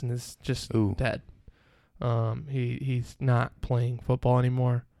Johnson is just dead. He's not playing football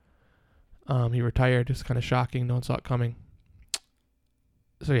anymore. He retired. It's kind of shocking. No one saw it coming.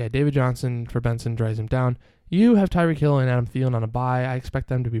 So yeah, David Johnson for Benson drives him down. You have Tyreek Hill and Adam Thielen on a bye. I expect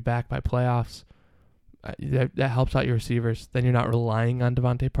them to be back by playoffs. That helps out your receivers. Then you're not relying on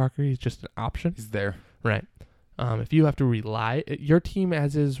Devontae Parker. He's just an option. He's there. Right. If you have to rely, your team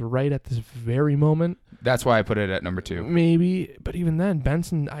as is right at this very moment. That's why I put it at number 2. Maybe, but even then,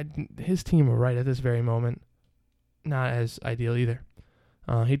 Benson, his team right at this very moment, not as ideal either.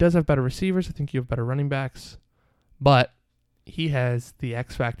 He does have better receivers. I think you have better running backs, but he has the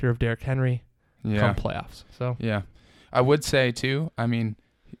X factor of Derrick Henry come playoffs. So yeah, I would say too. I mean,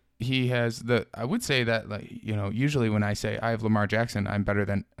 he has I would say that, like, you know, usually when I say I have Lamar Jackson, I'm better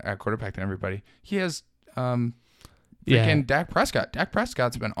than at quarterback than everybody. He has Dak Prescott. Dak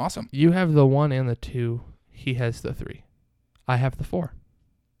Prescott's been awesome. You have the 1 and the 2. He has the 3. I have the 4.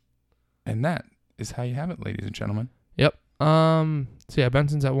 And that is how you have it, ladies and gentlemen. Yep. So yeah,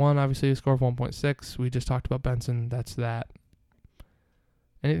 Benson's at 1. Obviously, a score of 1.6. We just talked about Benson. That's that.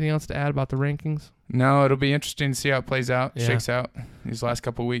 Anything else to add about the rankings? No, it'll be interesting to see how it plays out, Yeah. shakes out these last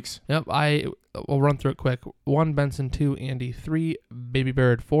couple of weeks. Yep. We'll run through it quick. 1, Benson. 2, Andy. 3, Baby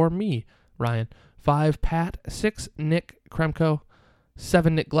Bird. 4, me, Ryan. 5, Pat. 6, Nick Kremko.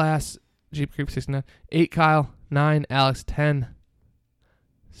 7, Nick Glass. Jeep Creep 69. 8, Kyle. 9, Alex. 10,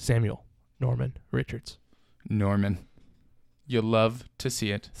 Samuel Norman Richards. Norman. You love to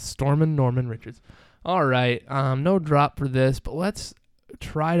see it. Stormin' Norman Richards. All right. No drop for this, but let's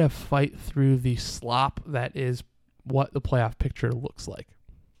try to fight through the slop that is what the playoff picture looks like.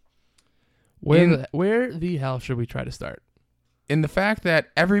 Where the hell should we try to start? In the fact that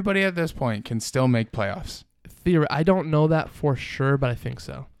everybody at this point can still make playoffs. I don't know that for sure, but I think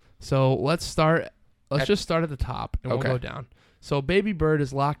so. So let's start. Let's just start at the top, and we'll go down. So Baby Bird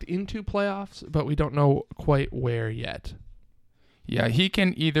is locked into playoffs, but we don't know quite where yet. Yeah, he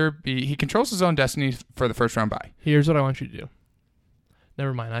can either be... He controls his own destiny for the first round bye. Here's what I want you to do.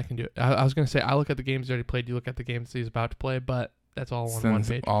 Never mind, I can do it. I was going to say, I look at the games he already played, you look at the games he's about to play, but that's all on one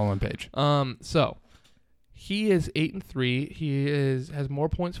page. All on one page. So He is 8-3. He has more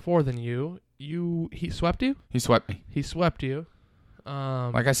points for than you. He swept you. He swept me. He swept you.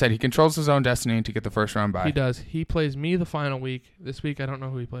 Like I said, he controls his own destiny to get the first round bye. He does. He plays me the final week. This week I don't know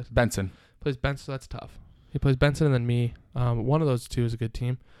who he plays. Benson. Plays Benson. So that's tough. He plays Benson and then me. One of those two is a good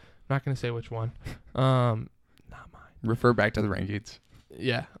team. I'm not gonna say which one. Not mine. Refer back to the rankings.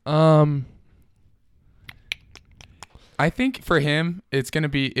 Yeah. I think for him, it's going to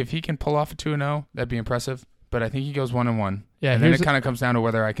be, if he can pull off a 2-0, that'd be impressive. But I think he goes 1-1. Yeah. And then it kind of comes down to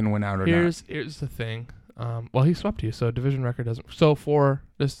whether I can win out or not. Here's the thing. Well, he swept you, so division record doesn't. So for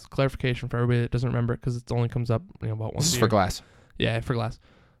this clarification for everybody that doesn't remember it, because it only comes up about once. This a is year. for Glass. Yeah, for Glass.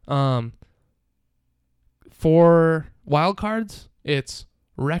 For wild cards, it's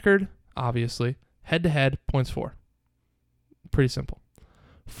record, obviously. Head to head, points for. Pretty simple.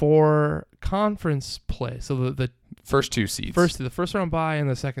 For conference play, so the First two seeds. the first round bye and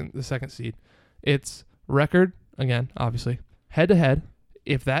the second seed, it's record again, obviously. Head to head,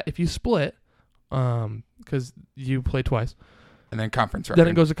 if you split, because you play twice, And then conference record. then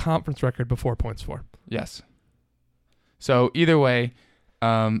it goes to conference record before points for. Yes. So either way,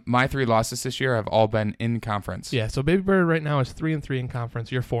 my 3 losses this year have all been in conference. Yeah, so Baby Bird right now is 3-3 in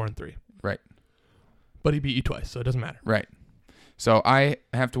conference. You're 4-3. Right. But he beat you twice, so it doesn't matter. Right. So I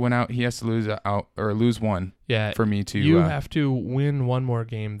have to win out. He has to lose out or lose one Yeah, for me to. you have to win one more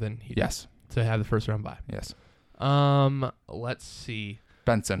game than he Yes. did to have the first round bye. Yes. Let's see.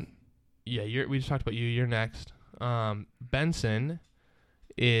 Benson. Yeah, we just talked about you. You're next. Benson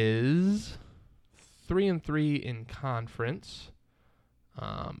is 3-3 in conference.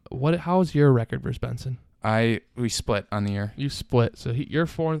 How's your record versus Benson? We split on the year. You split, so you're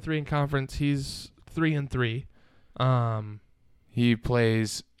 4-3 in conference. He's 3-3. He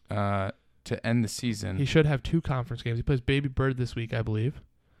plays to end the season. He should have 2 conference games. He plays Baby Bird this week, I believe.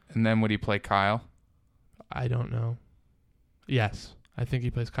 And then would he play Kyle? I don't know. Yes, I think he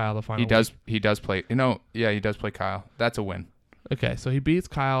plays Kyle the final. He does. week. He does play. He does play Kyle. That's a win. Okay, so he beats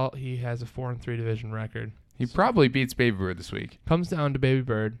Kyle. He has a 4-3 division record. He probably beats Baby Bird this week. Comes down to Baby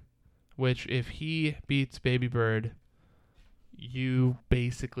Bird, which if he beats Baby Bird, you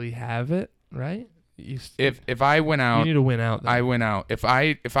basically have it, right? If I win you out, need to win out. Then. I win out. If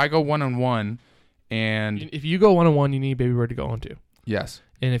I go 1-1, and If you go 1-1, you need Baby Bird to go 1-2. yes,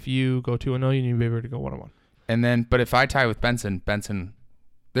 And if you go 2-0, you need Baby Bird to go 1-1. and then but if I tie with Benson,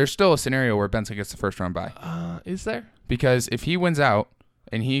 there's still a scenario where Benson gets the first round bye Is there? because if he wins out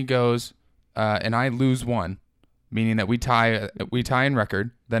and he goes and I lose one, meaning that we tie in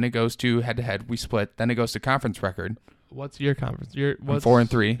record, then it goes to head to head. We split, then it goes to conference record. What's your conference? I'm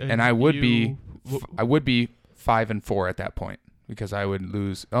 4-3, and I would be 5-4 at that point because I would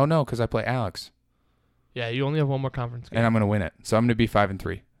lose. Oh no, because I play Alex. Yeah, you only have one more conference game. And I'm going to win it. So I'm going to be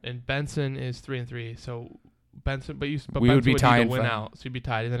 5-3. And Benson is 3-3. So Benson, but We Benson would be need tied to win for- out. So you'd be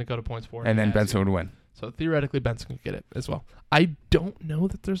tied, and then it go to points for. And then yeah, Benson would win. So theoretically, Benson could get it as well. I don't know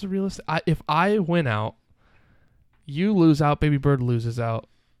that there's a realistic. If I win out, you lose out. Baby Bird loses out.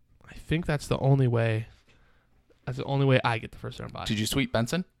 I think that's the only way. That's the only way I get the first round bye. Did you sweep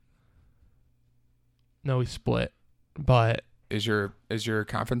Benson? No, we split, but Is your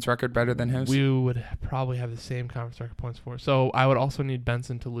conference record better than his? we would probably have the same conference record points for. So I would also need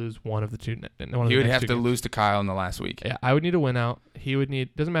Benson to lose one of the two. He would have to lose to Kyle in the last week. Yeah, I would need to win out. He would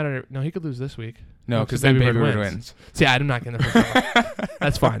need. Doesn't matter. No, he could lose this week. No, because then Baby Bird wins. wins. See, I'm not getting the first round bye.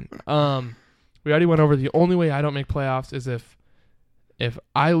 That's fine. We already went over the only way I don't make playoffs is if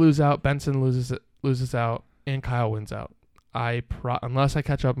I lose out, Benson loses out, and Kyle wins out. Unless I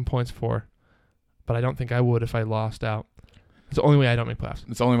catch up in points for, but I don't think I would if I lost out. It's the only way I don't make playoffs.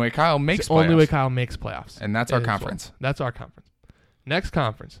 It's the only way Kyle makes It's the playoffs. only way Kyle makes playoffs. And that's our It is well. conference. That's our conference. Next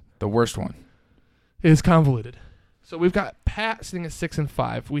conference The worst one. is convoluted. So we've got Pat sitting at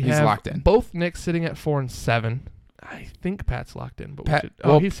 6-5. We He's have locked in. both Knicks sitting at 4-7. I think Pat's locked in, but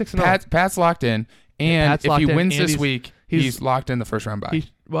he's 6-0. Pat's locked in, and Pat's if locked he in, wins and this week, he's locked in the first round bye.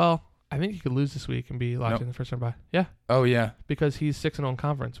 I think he could lose this week and be locked Nope. in the first round bye. Yeah, Oh yeah. because he's 6-0 in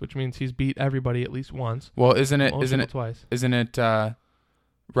conference, which means he's beat everybody at least once. Well, isn't it Twice?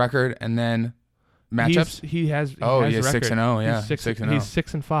 record and then matchups? He has Oh, the yeah, record. 6-0, yeah, He's 6-0. He's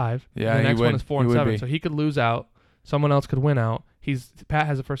 6-5. Yeah, and the he next one would- is he would 4-7. be. So he could lose out. Someone else could win out. Pat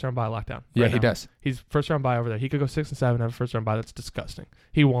has a first round bye locked down. Yeah, right he now. does. He's first round bye over there. He could go 6-7 and have a first round bye. That's disgusting.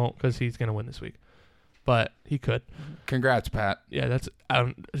 He won't because he's gonna win this week, but he could. Congrats, Pat. Yeah, that's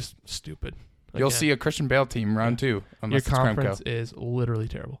just stupid. You'll Again, see a Christian Bale team round 2 your unless it's conference Kremko. is literally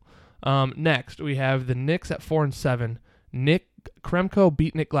terrible. Next we have the Knicks at 4-7. Kremko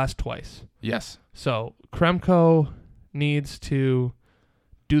beat Nick Glass twice. Yes. So Kremko needs to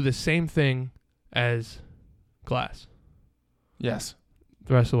do the same thing as Glass Yes.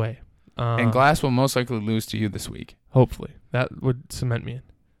 the rest of the way. And Glass will most likely lose to you this week. Hopefully. That would cement me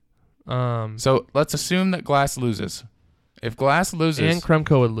in. So let's assume that Glass loses. If Glass loses, And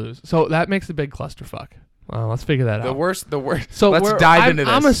Kremko would lose. So that makes a big clusterfuck. Let's figure that the out. worst. So let's dive into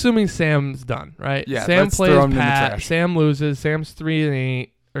this. I'm assuming Sam's done, right? Yeah, Sam let's plays throw him in the Pat. trash. Sam loses. Sam's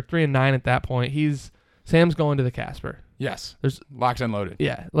 3-8 or 3-9 at that point. Sam's going to the Casper. Yes. There's locked and loaded.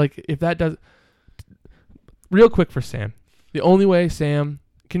 Yeah, like if that does. Real quick for Sam, the only way Sam,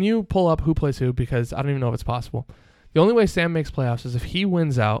 can you pull up who plays who, because I don't even know if it's possible. The only way Sam makes playoffs is if he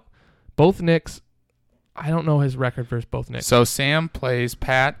wins out. Both Knicks. I don't know his record versus both Knicks. So Sam plays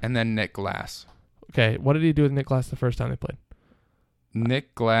Pat and then Nick Glass. Okay, what did he do with Nick Glass the first time they played?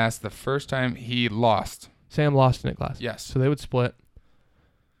 Nick Glass, the first time he lost. Sam lost to Nick Glass. Yes. So they would split.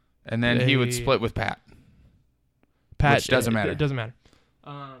 And then he would split with Pat. Pat, Which doesn't matter. It doesn't matter.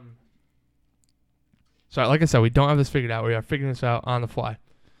 Sorry, like I said, we don't have this figured out. We are figuring this out on the fly.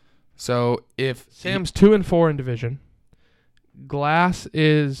 So if Sam's 2-4 in division, Glass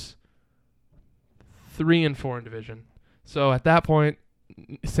is 3-4 in division. So at that point,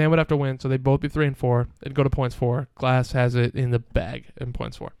 Sam would have to win. So they'd both be 3-4. It'd go to points 4. Glass has it in the bag in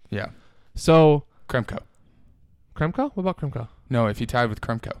points 4. Yeah. So Kremko. Kremko? What about Kremko? No, if he tied with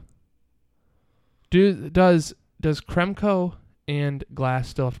Kremko. Does Kremko and Glass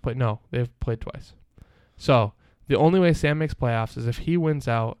still have to play? No, they've played twice. So the only way Sam makes playoffs is if he wins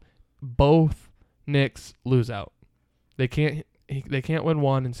out, both Knicks lose out. They can't win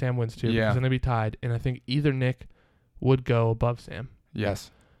one and Sam wins two. Yeah. Because then they'd be tied. And I think either Nick would go above Sam.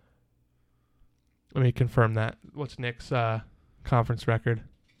 Yes. Let me confirm that. What's Nick's conference record?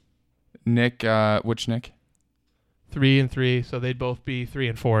 Nick, which Nick? 3-3. So they'd both be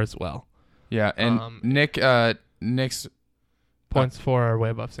 3-4 as well. Yeah, and Nick's Points 4 are way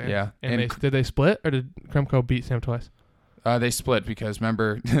above Sam. Yeah. And did they split or did Kremko beat Sam twice? They split because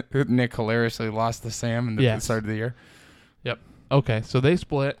remember Nick hilariously lost to Sam in the start of the year. Yep. Okay, so they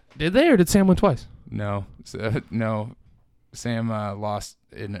split. Did they or did Sam win twice? No, no. Sam lost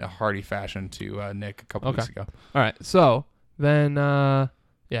in a hearty fashion to Nick a couple weeks ago. All right, so then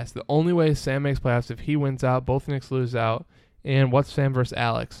yes, the only way Sam makes playoffs if he wins out, both Knicks lose out. And what's Sam versus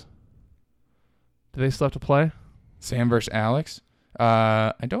Alex? Do they still have to play? Sam versus Alex?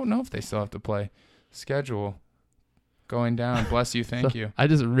 I don't know if they still have to play. Schedule going down. Bless you. Thank you. I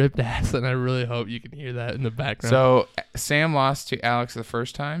just ripped ass, and I really hope you can hear that in the background. So Sam lost to Alex the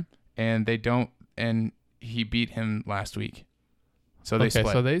first time, and he beat him last week. So they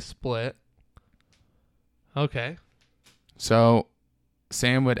split. So they split. Okay. So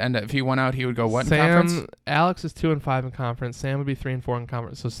Sam would end up, if he won out, he would go what in conference? Alex is 2-5 in conference. Sam would be 3-4 in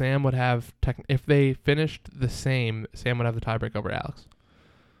conference. So Sam would have, if they finished the same, Sam would have the tiebreak over Alex.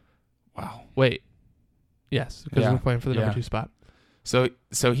 Wow. Wait. Yes, because we're playing for the number 2 spot. So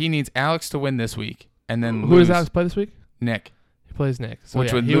he needs Alex to win this week, and then Who does Alex play this week? Nick. He plays Nick. So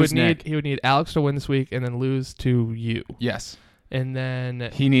Which would he lose would need Nick. He would need Alex to win this week and then lose to you. Yes. And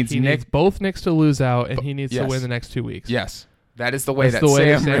then he needs both Knicks to lose out, and he needs to win the next 2 weeks. Yes. That is the way That's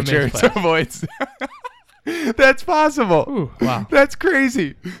Sam Sam Richards avoids. That's possible. Ooh, wow. That's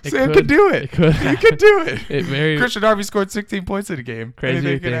crazy. Sam could could do it. It could. He could do it. Christian Harvey scored 16 points in a game.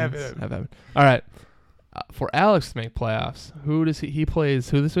 Crazy things have happened. All right. For Alex to make playoffs, who does he plays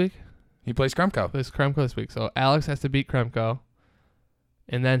who this week? He plays Kremko. Plays Kremko this week. So Alex has to beat Kremko.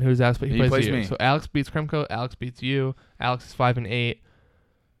 And then who's Alex? He plays you. me. So Alex beats Kremko. Alex beats you. Alex is 5-8.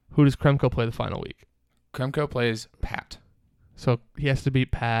 Who does Kremko play the final week? Kremko plays Pat. So he has to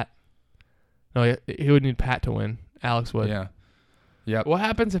beat Pat. No, he would need Pat to win. Alex would. Yeah. Yep. What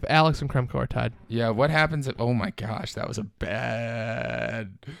happens if Alex and Kremko are tied? Yeah, what happens if... Oh, my gosh. That was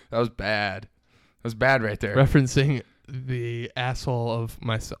bad. That was bad right there. Referencing the asshole of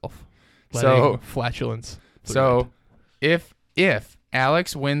myself. Flatulence. So if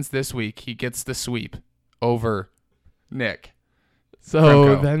Alex wins this week, he gets the sweep over Nick. So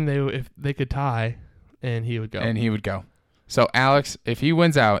Kremko. then if they could tie, and he would go. So Alex, if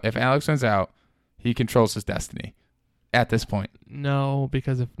Alex wins out, he controls his destiny at this point. No,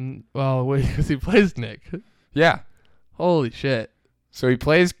 because because he plays Nick. Yeah. Holy shit. So he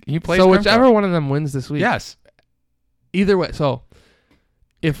plays So Kremko. whichever one of them wins this week. Yes. Either way. So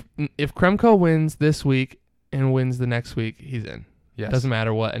if Kremko wins this week and wins the next week, he's in. Yes. Doesn't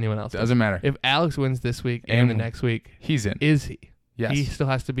matter what anyone else Doesn't matter. If Alex wins this week and the next week, he's in. Is he? Yes. He still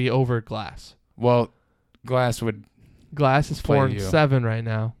has to be over Glass. Well, Glass would... Glass is 4-7 right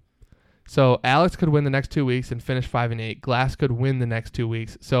now. So Alex could win the next 2 weeks and finish 5-8. Glass could win the next 2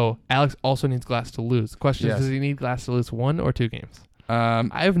 weeks. So Alex also needs Glass to lose. The question is, does he need Glass to lose 1 or 2 games? I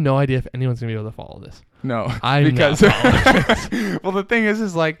have no idea if anyone's going to be able to follow this. No, I'm because not following. well, the thing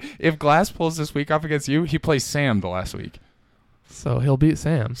is like if Glass pulls this week off against you, he plays Sam the last week, So he'll beat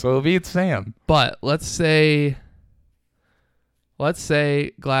Sam. so it'll be Sam. But let's say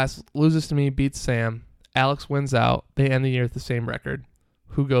Glass loses to me, beats Sam. Alex wins out. They end the year with the same record.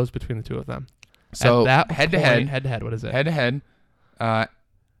 Who goes between the two of them? So At that head to point- head, head-to-head, what is it? head to head,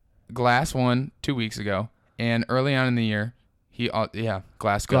 Glass won 2 weeks ago, and early on in the year,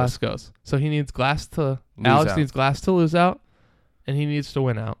 Glass goes. Glass goes. So he needs Glass to Lose Alex out. needs Glass to lose out, and he needs to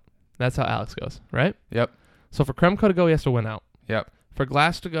win out. That's how Alex goes, right? Yep. So for Kremko to go, he has to win out. Yep. For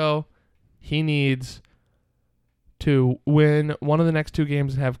Glass to go, he needs to win one of the next 2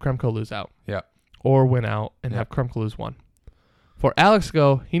 games and have Kremko lose out. Yep. Or win out and Yep. have Kremko lose 1. For Alex to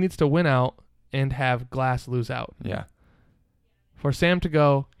go, he needs to win out and have Glass lose out. Yeah. For Sam to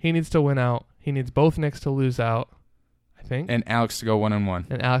go, he needs to win out. He needs both Knicks to lose out, I think. And Alex to go 1-1.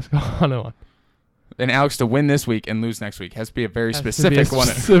 And Alex go on. And Alex to win this week and lose next week has to be a very Has to be a specific one.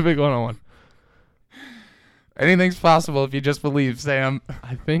 Specific 1-on-1. Anything's possible if you just believe, Sam.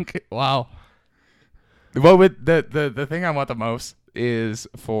 I think, wow. Well, with the thing I want the most is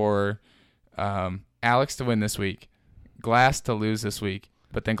for Alex to win this week, Glass to lose this week,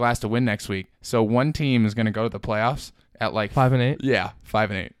 but then Glass to win next week. So one team is going to go to the playoffs at like 5-8. Yeah,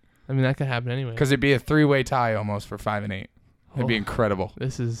 5-8. I mean, that could happen anyway. Because it'd be a 3-way tie almost for 5-8. It'd be Oh, incredible.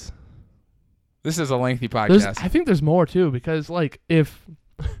 This is This is a lengthy podcast. I think there's more too, because like if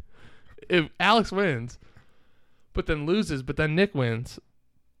Alex wins, but then loses, but then Nick wins,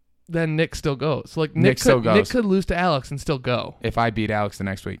 then Nick still goes. Like Nick still goes. Nick could lose to Alex and still go, If I beat Alex the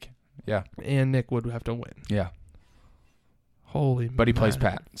next week. Yeah. and Nick would have to win. Yeah. Holy, But he plays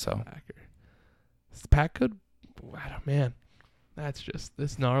man. Pat, so. Pat could. Man, that's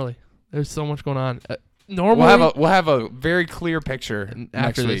gnarly. There's so much going on. Normally, We'll have a very clear picture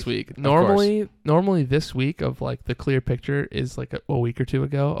after next this week. week. Normally this week of like the clear picture is like a week or two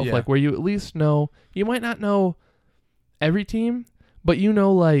ago of Yeah. like where you at least know. You might not know every team, but you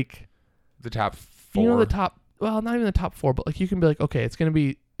know like The top 4. you know the top. Well, not even the top 4, but like you can be like, okay, it's gonna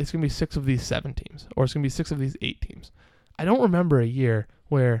be 6 of these 7 teams, or it's gonna be 6 of these 8 teams. I don't remember a year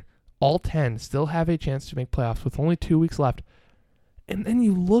where all 10 still have a chance to make playoffs with only 2 weeks left, and then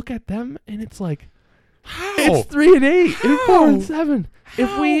you look at them and it's like. How? It's 3-8 and 4-7. How?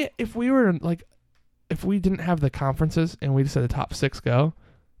 If we were like, if we didn't have the conferences and we just had the top 6 go,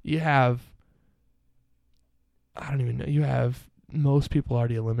 you have. I don't even know. You have most people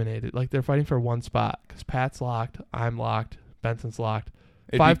already eliminated. Like they're fighting for one spot because Pat's locked, I'm locked, Benson's locked.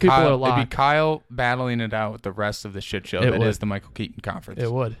 It'd 5 be people Kyle, are It'd locked. be Kyle battling it out with the rest of the shit show It that would. is the Michael Keaton Conference.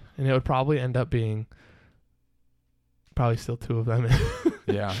 It would, and it would probably end up being. Probably still 2 of them.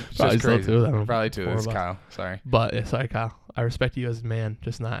 Yeah. It's Probably just still crazy. 2 of them. Probably 2. 4 It's of us. Kyle. Sorry. But sorry, Kyle. I respect you as a man,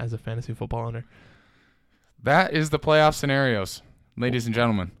 just not as a fantasy football owner. That is the playoff scenarios, ladies and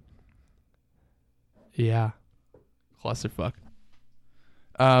gentlemen. Yeah. Clusterfuck.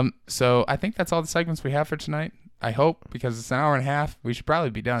 So I think that's all the segments we have for tonight. I hope, because it's an hour and a half, we should probably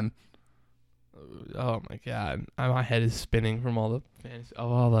be done. Oh my god, my head is spinning from all the fantasy,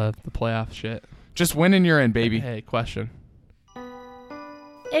 all the playoff shit. Just winning, you're in, baby. Hey, question.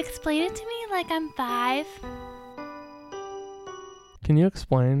 Explain it to me like I'm 5. Can you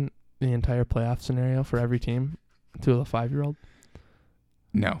explain the entire playoff scenario for every team to a 5-year-old?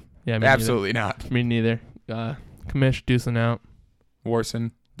 No, Yeah, me absolutely not. neither. Me neither. Commish deucing out.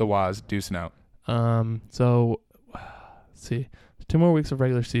 Warson, the Waz, deucing out. So let's see, 2 more weeks of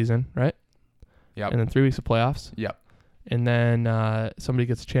regular season, right? Yep. And then 3 weeks of playoffs. Yep. And then somebody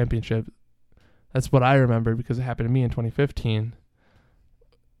gets a championship. That's what I remember because it happened to me in 2015.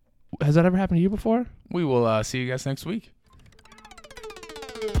 Has that ever happened to you before? We will see you guys next week.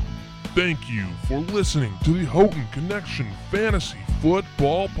 Thank you for listening to the Houghton Connection Fantasy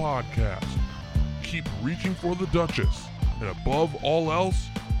Football Podcast. Keep reaching for the Duchess, and above all else,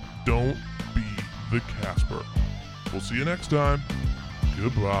 don't be the Casper. We'll see you next time.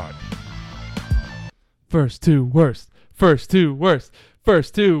 Goodbye. First 2 worst. First 2 worst.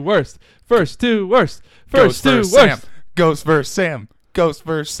 First 2 worst. First 2 worst. First 2 versus worst. Sam. Ghost versus Sam. Ghost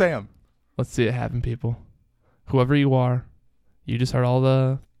versus Sam. Let's see it happen, people. Whoever you are, you just heard all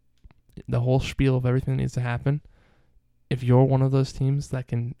the whole spiel of everything that needs to happen. If you're one of those teams that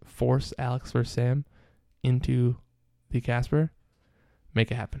can force Alex versus Sam into the Casper,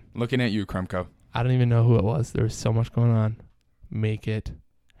 make it happen. Looking at you, Kremko. I don't even know who it was. There was so much going on. Make it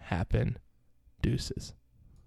happen. Deuces.